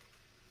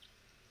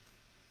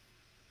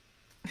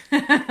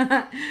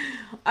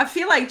 I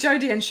feel like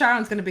Jodie and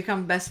Sharon's going to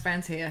become best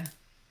friends here.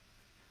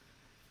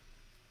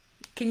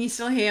 Can you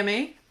still hear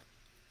me?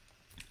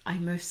 I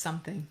moved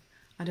something.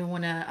 I don't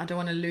want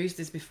to lose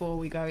this before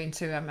we go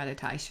into a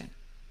meditation.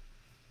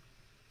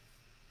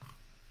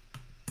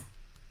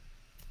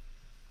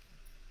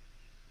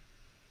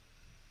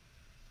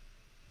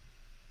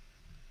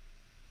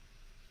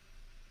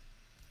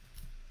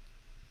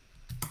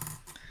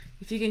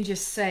 If you can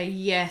just say,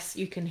 yes,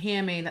 you can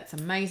hear me, that's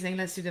amazing.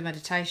 Let's do the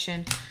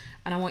meditation.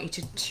 And I want you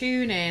to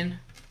tune in.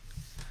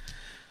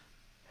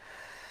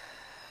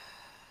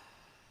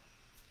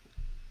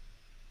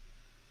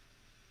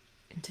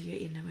 Into your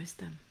inner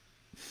wisdom.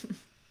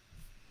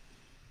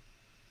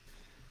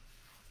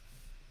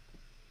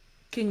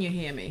 Can you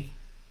hear me?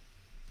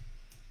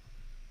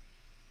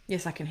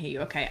 Yes, I can hear you.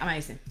 Okay,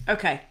 amazing.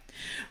 Okay.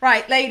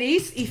 Right,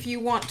 ladies, if you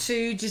want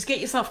to just get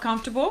yourself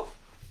comfortable.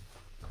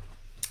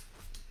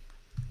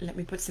 Let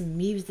me put some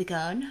music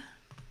on.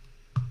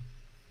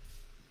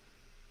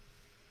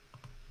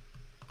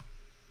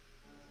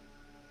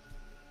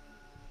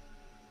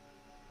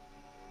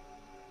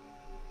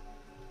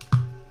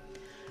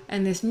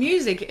 And this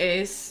music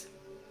is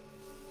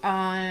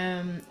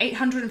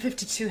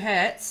 852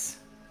 hertz,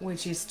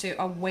 which is to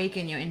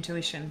awaken your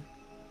intuition.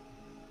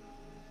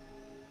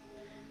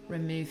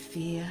 Remove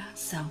fear,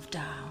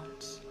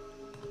 self-doubt.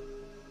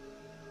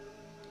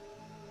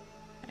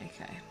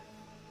 Okay.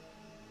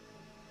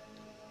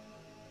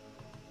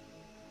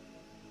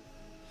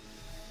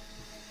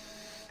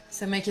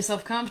 So make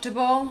yourself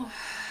comfortable.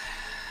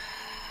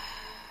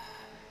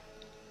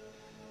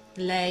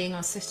 Laying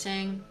or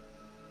sitting.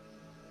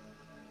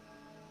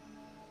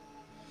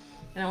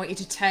 And I want you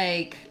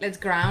to let's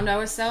ground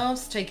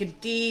ourselves. Take a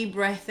deep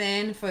breath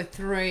in for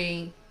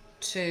 3,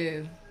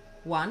 2,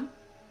 1.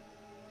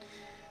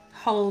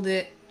 Hold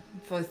it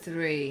for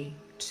 3,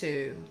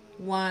 2,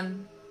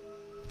 1.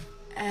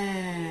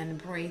 And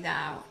breathe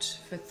out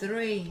for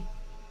 3,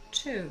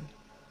 2,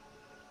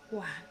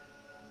 1.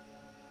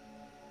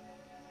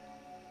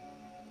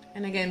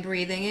 And again,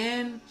 breathing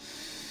in.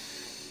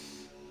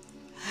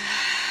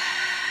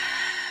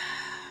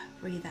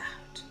 Breathe out.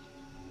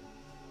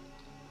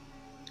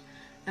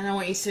 And I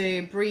want you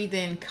to breathe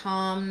in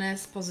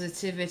calmness,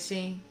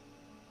 positivity,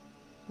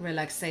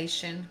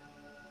 relaxation.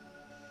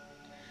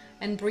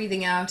 And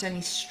breathing out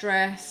any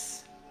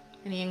stress,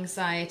 any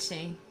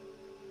anxiety,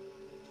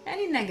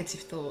 any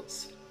negative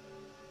thoughts.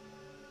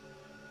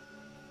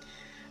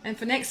 And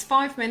for the next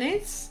 5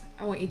 minutes,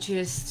 I want you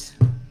just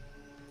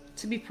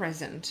to be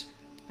present.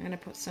 I'm going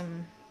to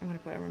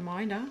put a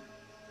reminder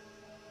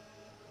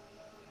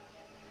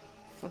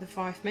for the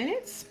 5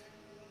 minutes.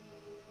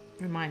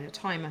 Reminder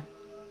timer.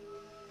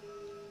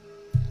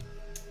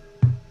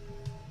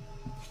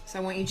 So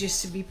I want you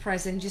just to be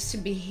present, just to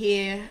be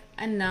here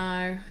and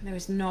now. There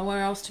is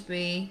nowhere else to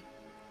be.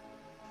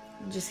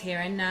 Just here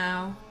and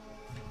now.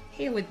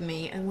 Here with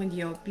me and with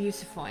your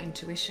beautiful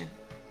intuition.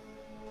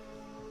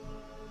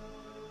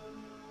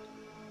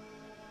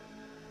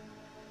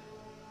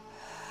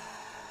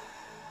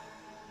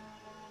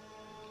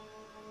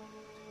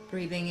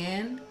 Breathing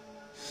in,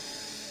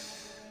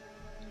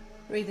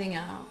 breathing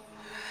out,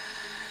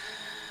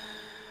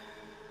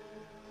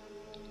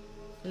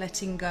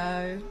 letting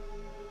go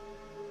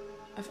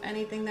of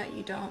anything that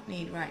you don't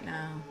need right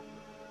now.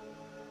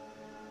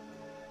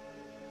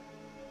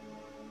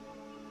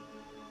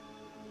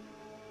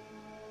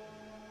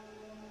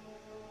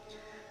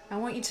 I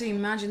want you to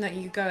imagine that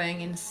you're going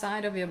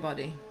inside of your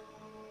body.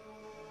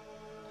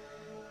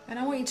 And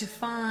I want you to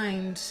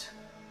find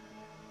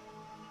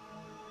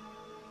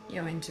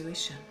your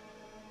intuition.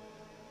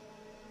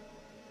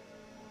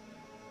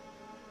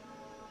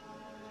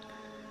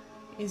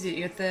 Is it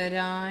your third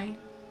eye?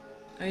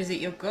 Or is it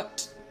your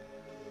gut?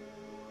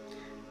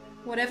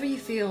 Whatever you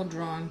feel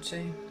drawn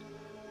to.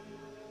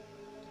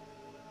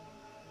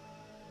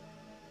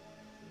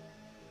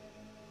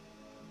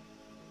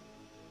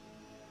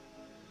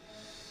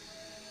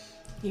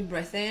 Deep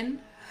breath in.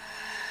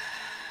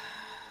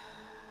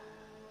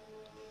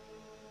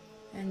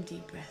 And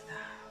deep breath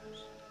out.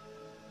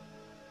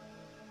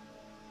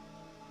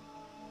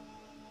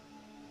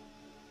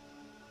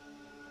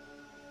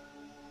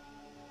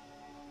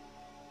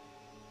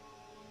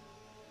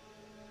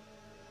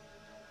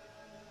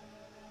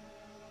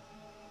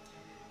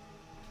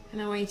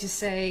 And I want you to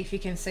say, if you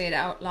can say it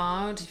out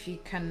loud, if you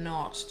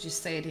cannot,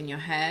 just say it in your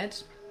head.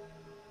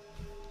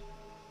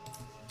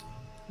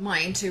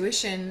 My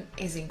intuition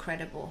is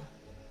incredible.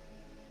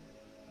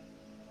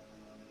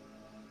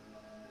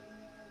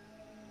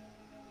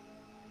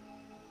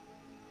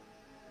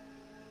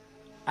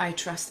 I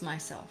trust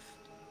myself.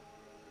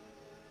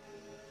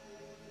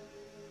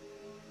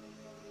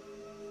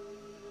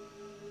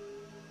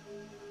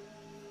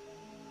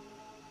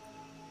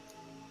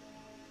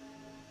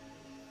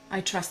 I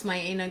trust my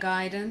inner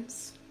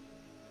guidance.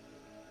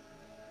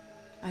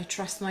 I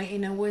trust my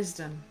inner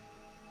wisdom.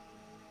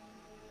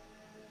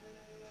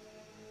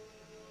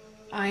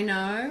 I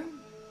know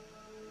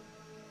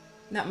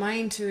that my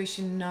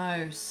intuition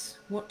knows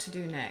what to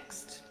do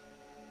next.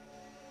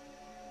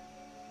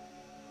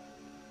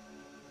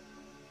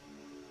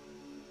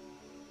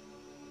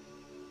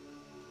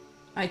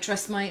 I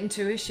trust my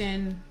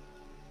intuition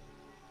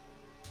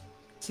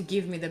to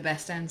give me the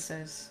best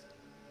answers.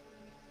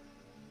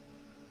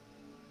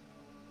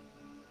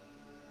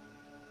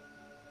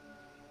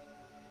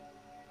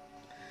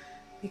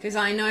 Because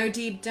I know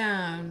deep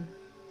down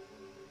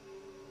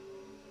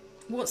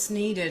what's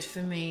needed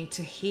for me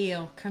to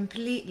heal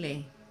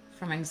completely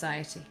from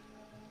anxiety.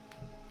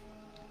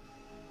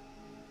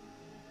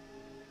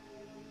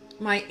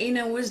 My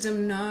inner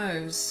wisdom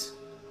knows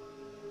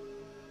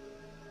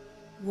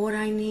what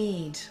I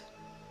need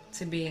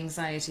to be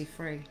anxiety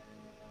free.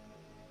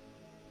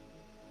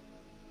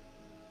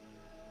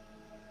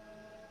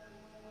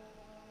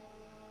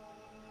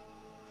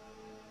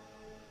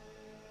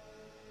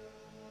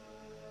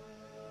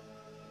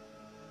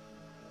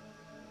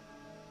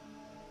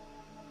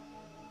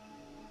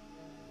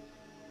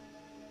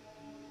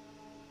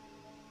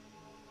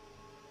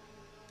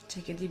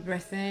 Take a deep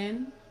breath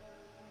in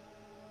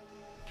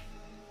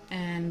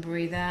and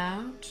breathe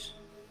out.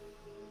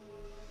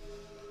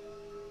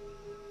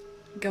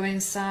 Go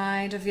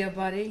inside of your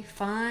body,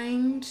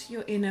 find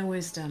your inner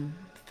wisdom,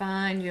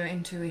 find your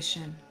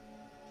intuition.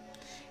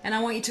 And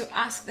I want you to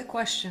ask the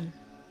question,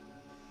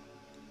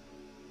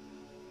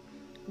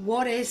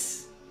 what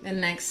is the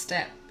next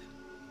step?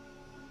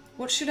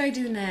 What should I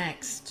do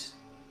next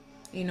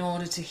in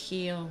order to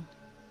heal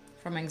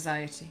from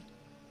anxiety?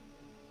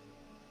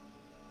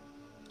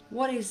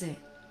 What is it?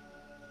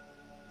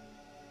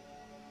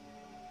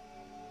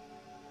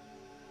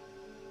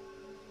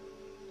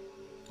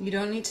 You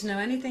don't need to know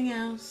anything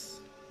else.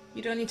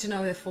 You don't need to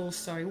know the full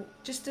story.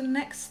 Just the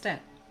next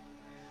step.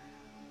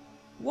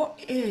 What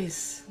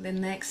is the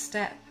next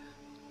step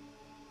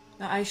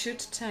that I should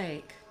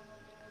take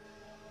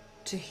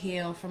to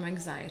heal from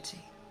anxiety?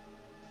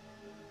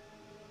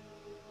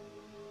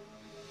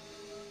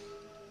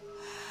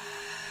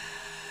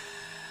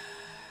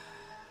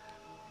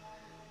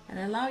 And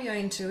allow your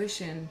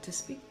intuition to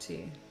speak to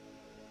you.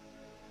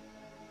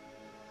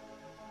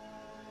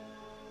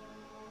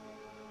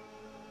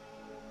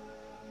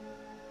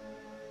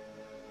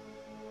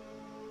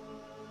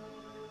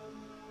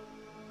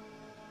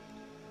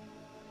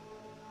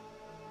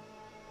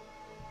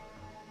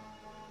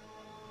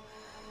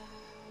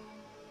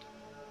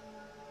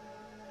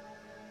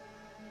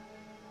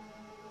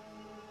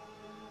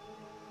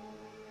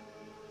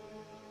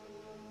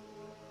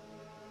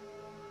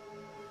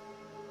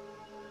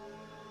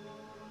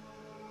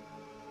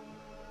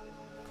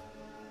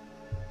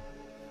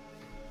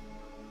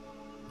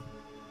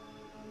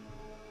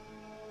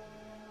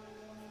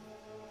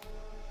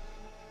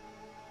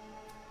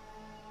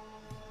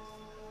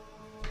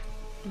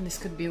 And this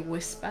could be a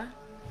whisper.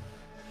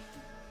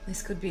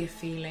 This could be a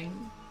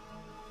feeling.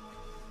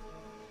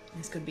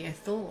 This could be a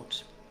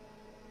thought.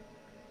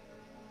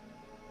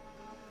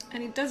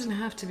 And it doesn't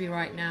have to be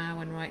right now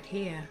and right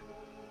here,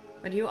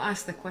 but you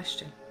ask the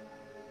question.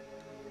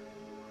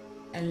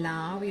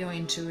 Allow your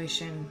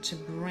intuition to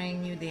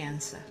bring you the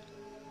answer.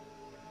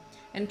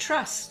 And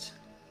trust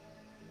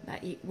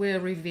that it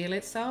will reveal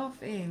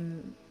itself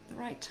in the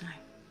right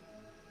time.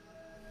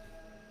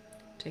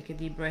 Take a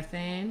deep breath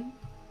in.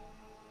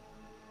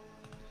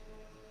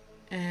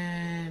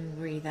 And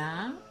breathe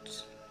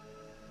out.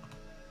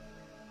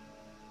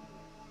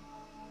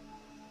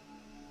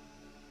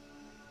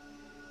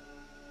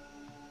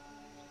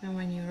 And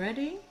when you're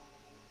ready,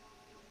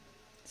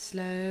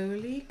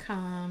 slowly,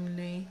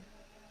 calmly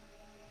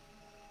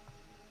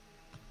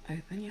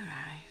Open your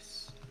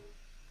eyes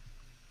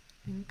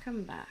and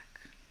come back.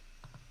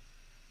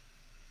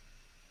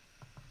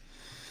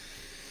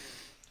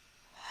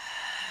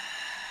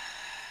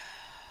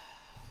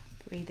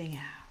 Breathing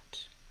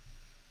out.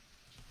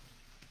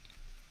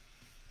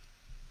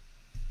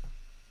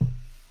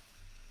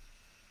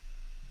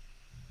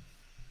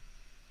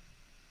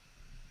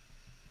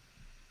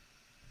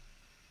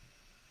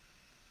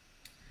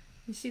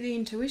 You see, the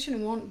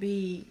intuition won't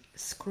be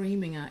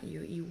screaming at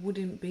you. It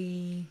wouldn't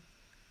be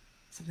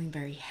something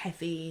very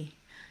heavy.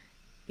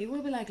 It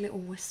will be like little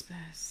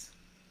whispers,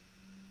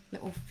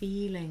 little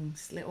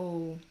feelings,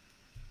 little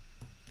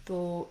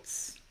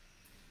thoughts,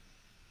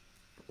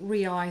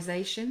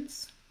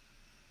 realizations,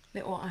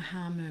 little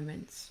aha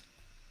moments.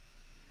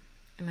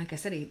 And like I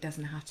said, it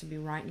doesn't have to be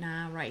right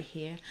now, right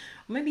here.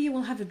 Or maybe you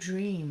will have a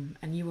dream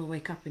and you will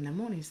wake up in the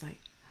morning. It's like,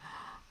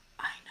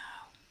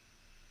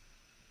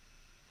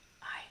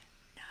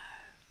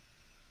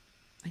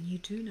 and you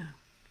do know.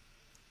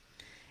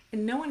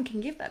 And no one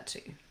can give that to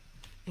you.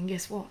 And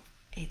guess what?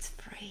 It's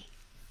free.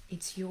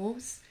 It's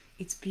yours.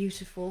 It's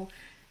beautiful.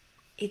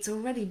 It's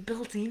already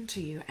built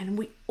into you. And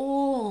we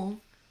all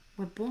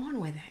were born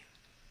with it.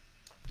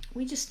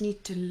 We just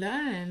need to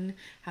learn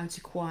how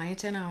to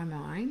quieten our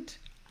mind,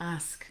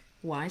 ask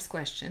wise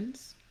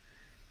questions,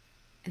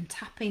 and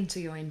tap into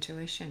your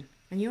intuition.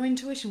 And your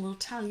intuition will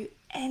tell you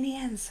any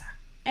answer.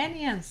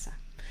 Any answer.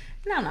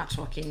 Now I'm not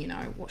talking,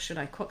 what should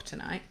I cook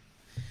tonight?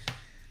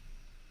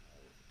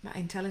 But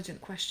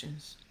intelligent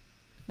questions.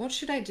 What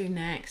should I do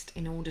next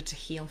in order to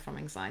heal from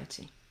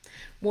anxiety?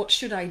 What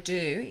should I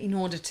do in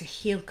order to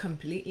heal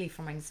completely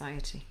from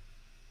anxiety?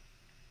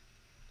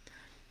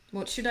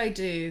 What should I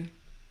do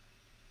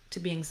to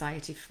be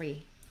anxiety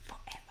free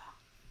forever?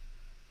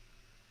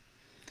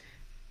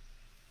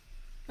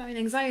 I mean,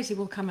 anxiety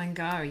will come and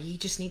go. You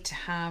just need to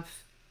have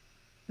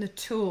the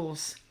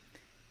tools.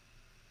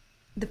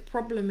 The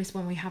problem is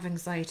when we have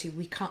anxiety,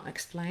 we can't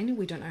explain it.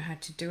 We don't know how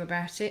to do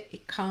about it.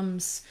 It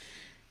comes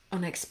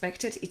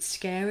unexpected. It's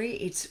scary.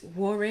 It's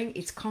worrying.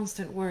 It's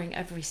constant worrying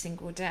every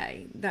single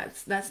day.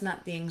 That's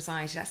not the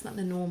anxiety. That's not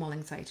the normal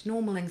anxiety.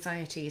 Normal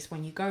anxiety is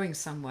when you're going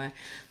somewhere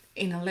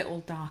in a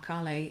little dark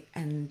alley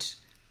and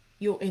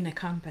your inner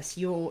compass,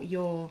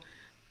 your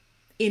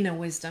inner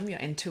wisdom, your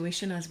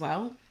intuition as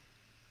well,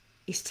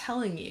 is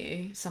telling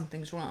you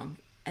something's wrong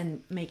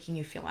and making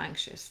you feel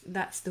anxious.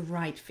 That's the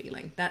right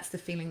feeling. That's the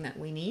feeling that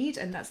we need,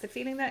 and that's the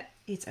feeling that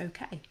it's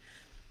okay.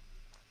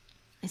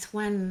 It's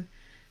when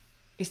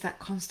it's that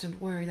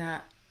constant worry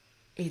that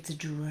it's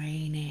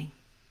draining.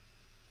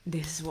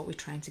 This is what we're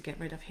trying to get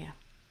rid of here.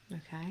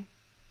 Okay?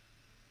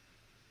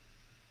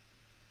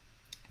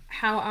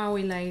 How are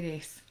we,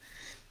 ladies?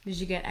 Did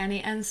you get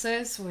any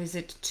answers, or is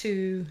it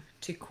too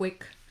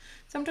quick?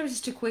 Sometimes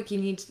it's too quick. You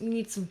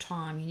need some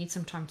time. You need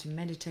some time to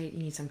meditate. You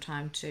need some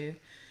time to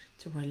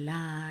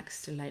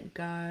relax, to let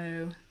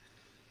go.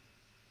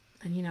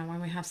 And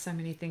when we have so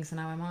many things in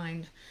our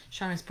mind,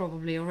 Sharon's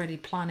probably already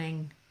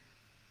planning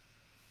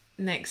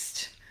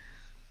next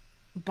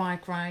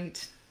bike ride.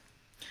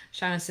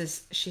 Sharon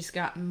says she's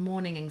got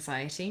morning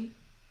anxiety,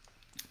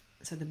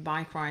 so the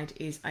bike ride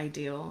is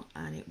ideal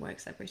and it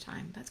works every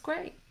time. That's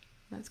great.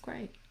 That's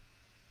great.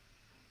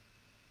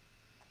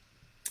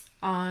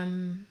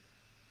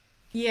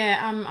 Yeah,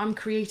 I'm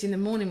creating the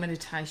morning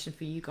meditation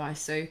for you guys.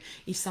 So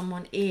if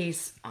someone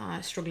is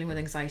struggling with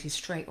anxiety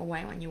straight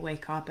away when you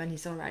wake up and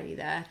it's already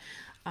there,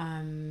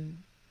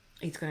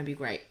 it's going to be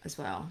great as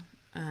well.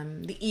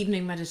 The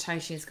evening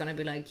meditation is going to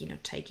be like,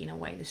 taking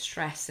away the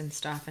stress and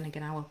stuff. And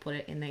again, I will put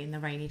it in the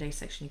rainy day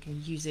section. You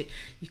can use it.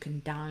 You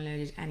can download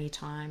it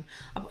anytime.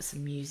 I've got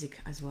some music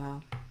as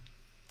well.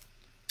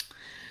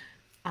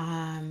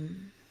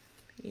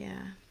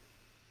 Yeah.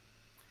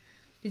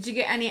 Did you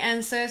get any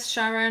answers,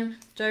 Sharon,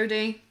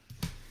 Jodie?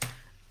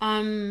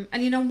 And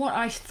you know what?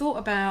 I thought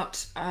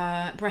about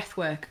breath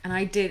work, and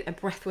I did a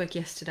breath work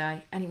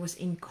yesterday, and it was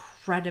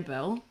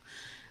incredible.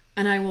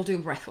 And I will do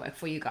breath work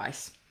for you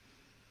guys.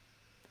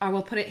 I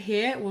will put it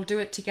here. We'll do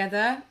it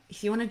together.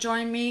 If you want to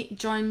join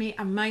me.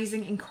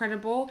 Amazing,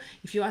 incredible.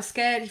 If you are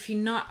scared, if you're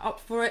not up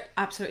for it,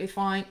 absolutely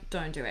fine.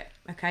 Don't do it.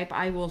 Okay, but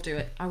I will do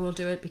it. I will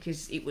do it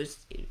because it was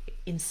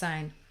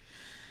insane.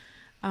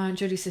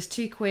 Jodie says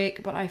too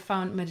quick, but I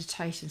found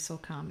meditation so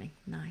calming.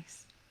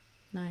 Nice.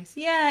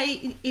 Yeah,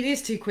 it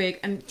is too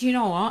quick. And do you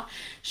know what?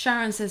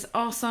 Sharon says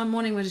awesome.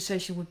 Morning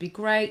meditation would be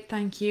great.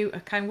 Thank you.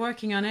 Okay, I'm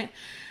working on it.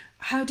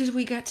 How did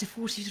we get to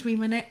 43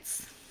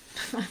 minutes?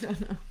 I don't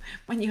know.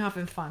 When you're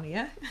having fun,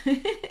 yeah?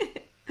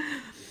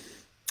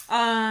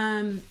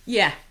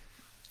 Yeah.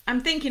 I'm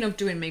thinking of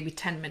doing maybe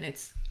 10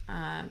 minutes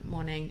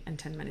morning and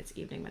 10 minutes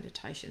evening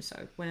meditation.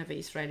 So whenever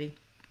it's ready,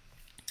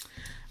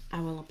 I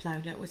will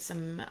upload it with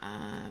some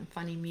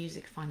funny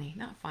music.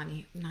 Not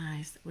funny,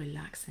 nice,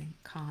 relaxing,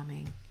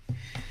 calming.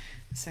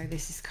 So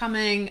this is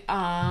coming.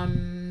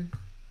 I'll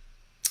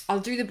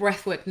do the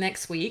breath work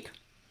next week.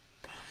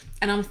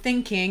 And I'm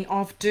thinking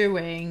of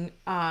doing...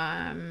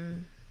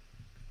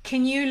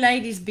 can you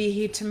ladies be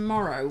here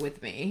tomorrow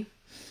with me?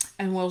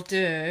 And we'll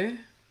do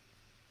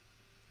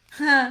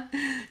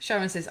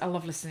Sharon says, I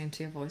love listening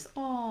to your voice.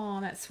 Oh,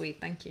 that's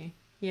sweet. Thank you.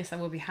 Yes, I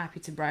will be happy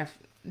to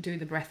do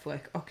the breath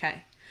work.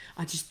 Okay.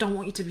 I just don't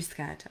want you to be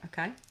scared.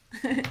 Okay.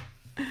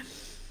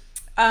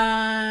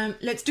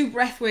 Let's do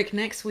breath work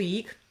next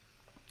week.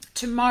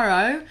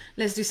 Tomorrow,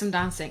 let's do some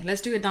dancing.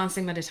 Let's do a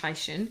dancing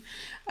meditation.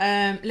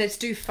 Let's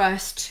do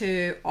first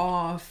two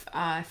of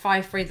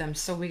 5 rhythms.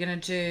 So we're going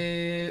to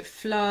do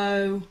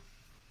flow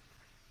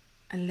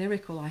and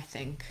lyrical, I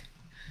think.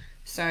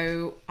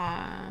 So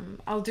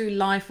I'll do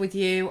live with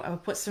you. I'll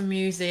put some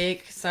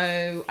music.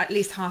 So at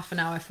least half an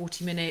hour,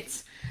 40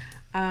 minutes.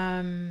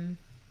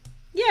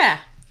 Yeah,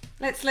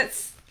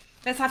 let's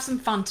have some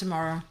fun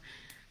tomorrow.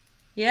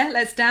 Yeah,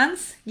 let's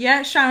dance.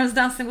 Yeah, Sharon's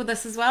dancing with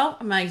us as well.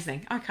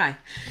 Amazing. Okay.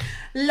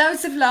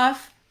 Loads of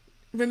love.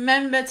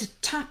 Remember to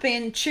tap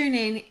in, tune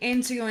in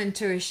into your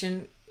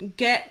intuition.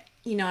 Get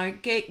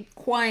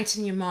quiet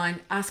in your mind.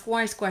 Ask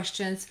wise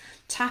questions.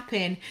 Tap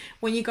in.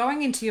 When you're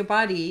going into your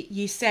body,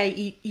 you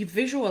say, you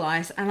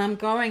visualize, and I'm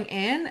going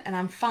in and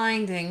I'm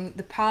finding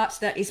the part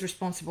that is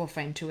responsible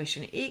for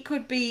intuition. It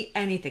could be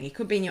anything. It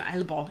could be in your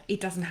elbow. It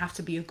doesn't have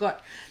to be your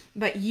gut.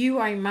 But you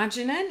are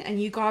imagining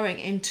and you're going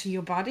into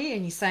your body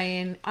and you're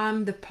saying,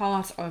 I'm the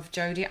part of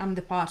Jodie, I'm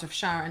the part of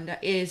Sharon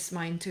that is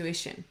my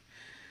intuition.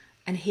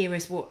 And here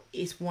is what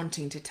it's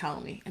wanting to tell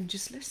me. And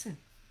just listen.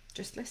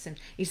 Just listen.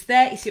 It's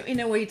there. It's your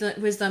inner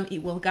wisdom.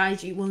 It will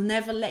guide you. It will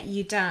never let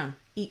you down.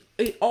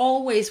 It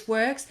always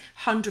works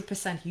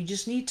 100%. You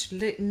just need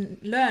to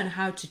learn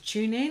how to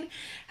tune in,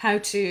 how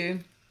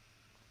to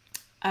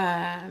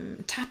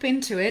tap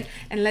into it,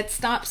 and let's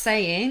stop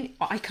saying,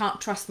 I can't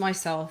trust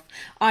myself,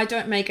 I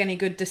don't make any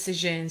good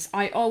decisions,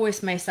 I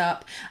always mess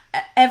up,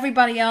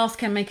 everybody else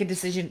can make a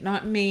decision,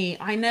 not me,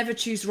 I never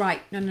choose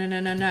right.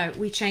 No,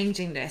 we're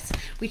changing this,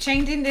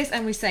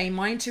 and we say,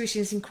 my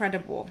intuition is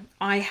incredible,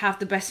 I have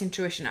the best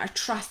intuition, I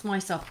trust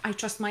myself, I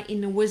trust my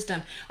inner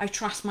wisdom, I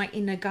trust my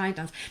inner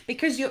guidance,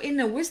 because your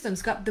inner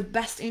wisdom's got the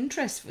best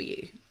interest for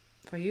you,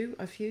 you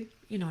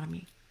know what I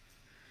mean.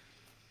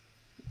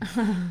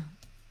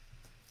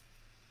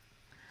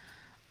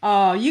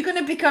 Oh, you're going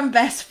to become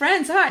best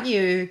friends, aren't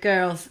you,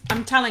 girls?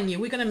 I'm telling you,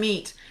 we're going to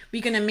meet.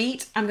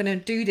 I'm going to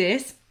do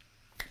this.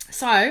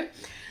 So,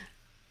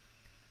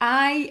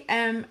 I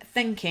am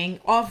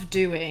thinking of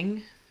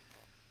doing,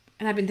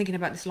 and I've been thinking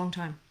about this a long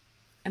time,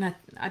 and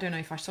I don't know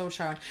if I told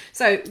Sharon.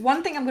 So,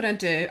 one thing I'm going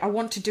to do, I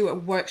want to do a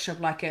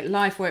workshop, like a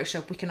live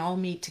workshop. We can all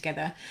meet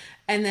together.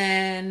 And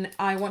then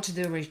I want to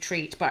do a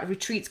retreat, but a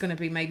retreat's going to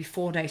be maybe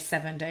 4 days,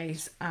 7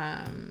 days,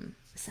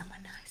 somewhere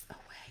nice.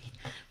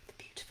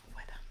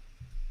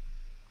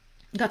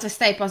 Got to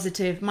stay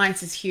positive.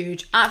 Minds is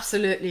huge.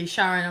 Absolutely,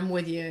 Sharon, I'm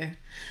with you.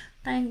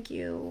 Thank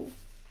you.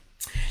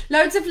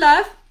 Loads of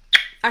love.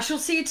 I shall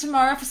see you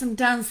tomorrow for some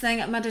dancing,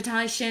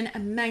 meditation.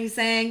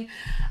 Amazing.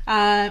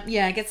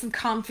 Yeah, get some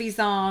comfies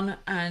on,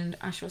 and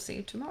I shall see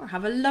you tomorrow.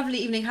 Have a lovely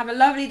evening. Have a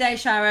lovely day,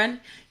 Sharon.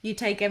 You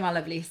take care, my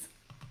lovelies.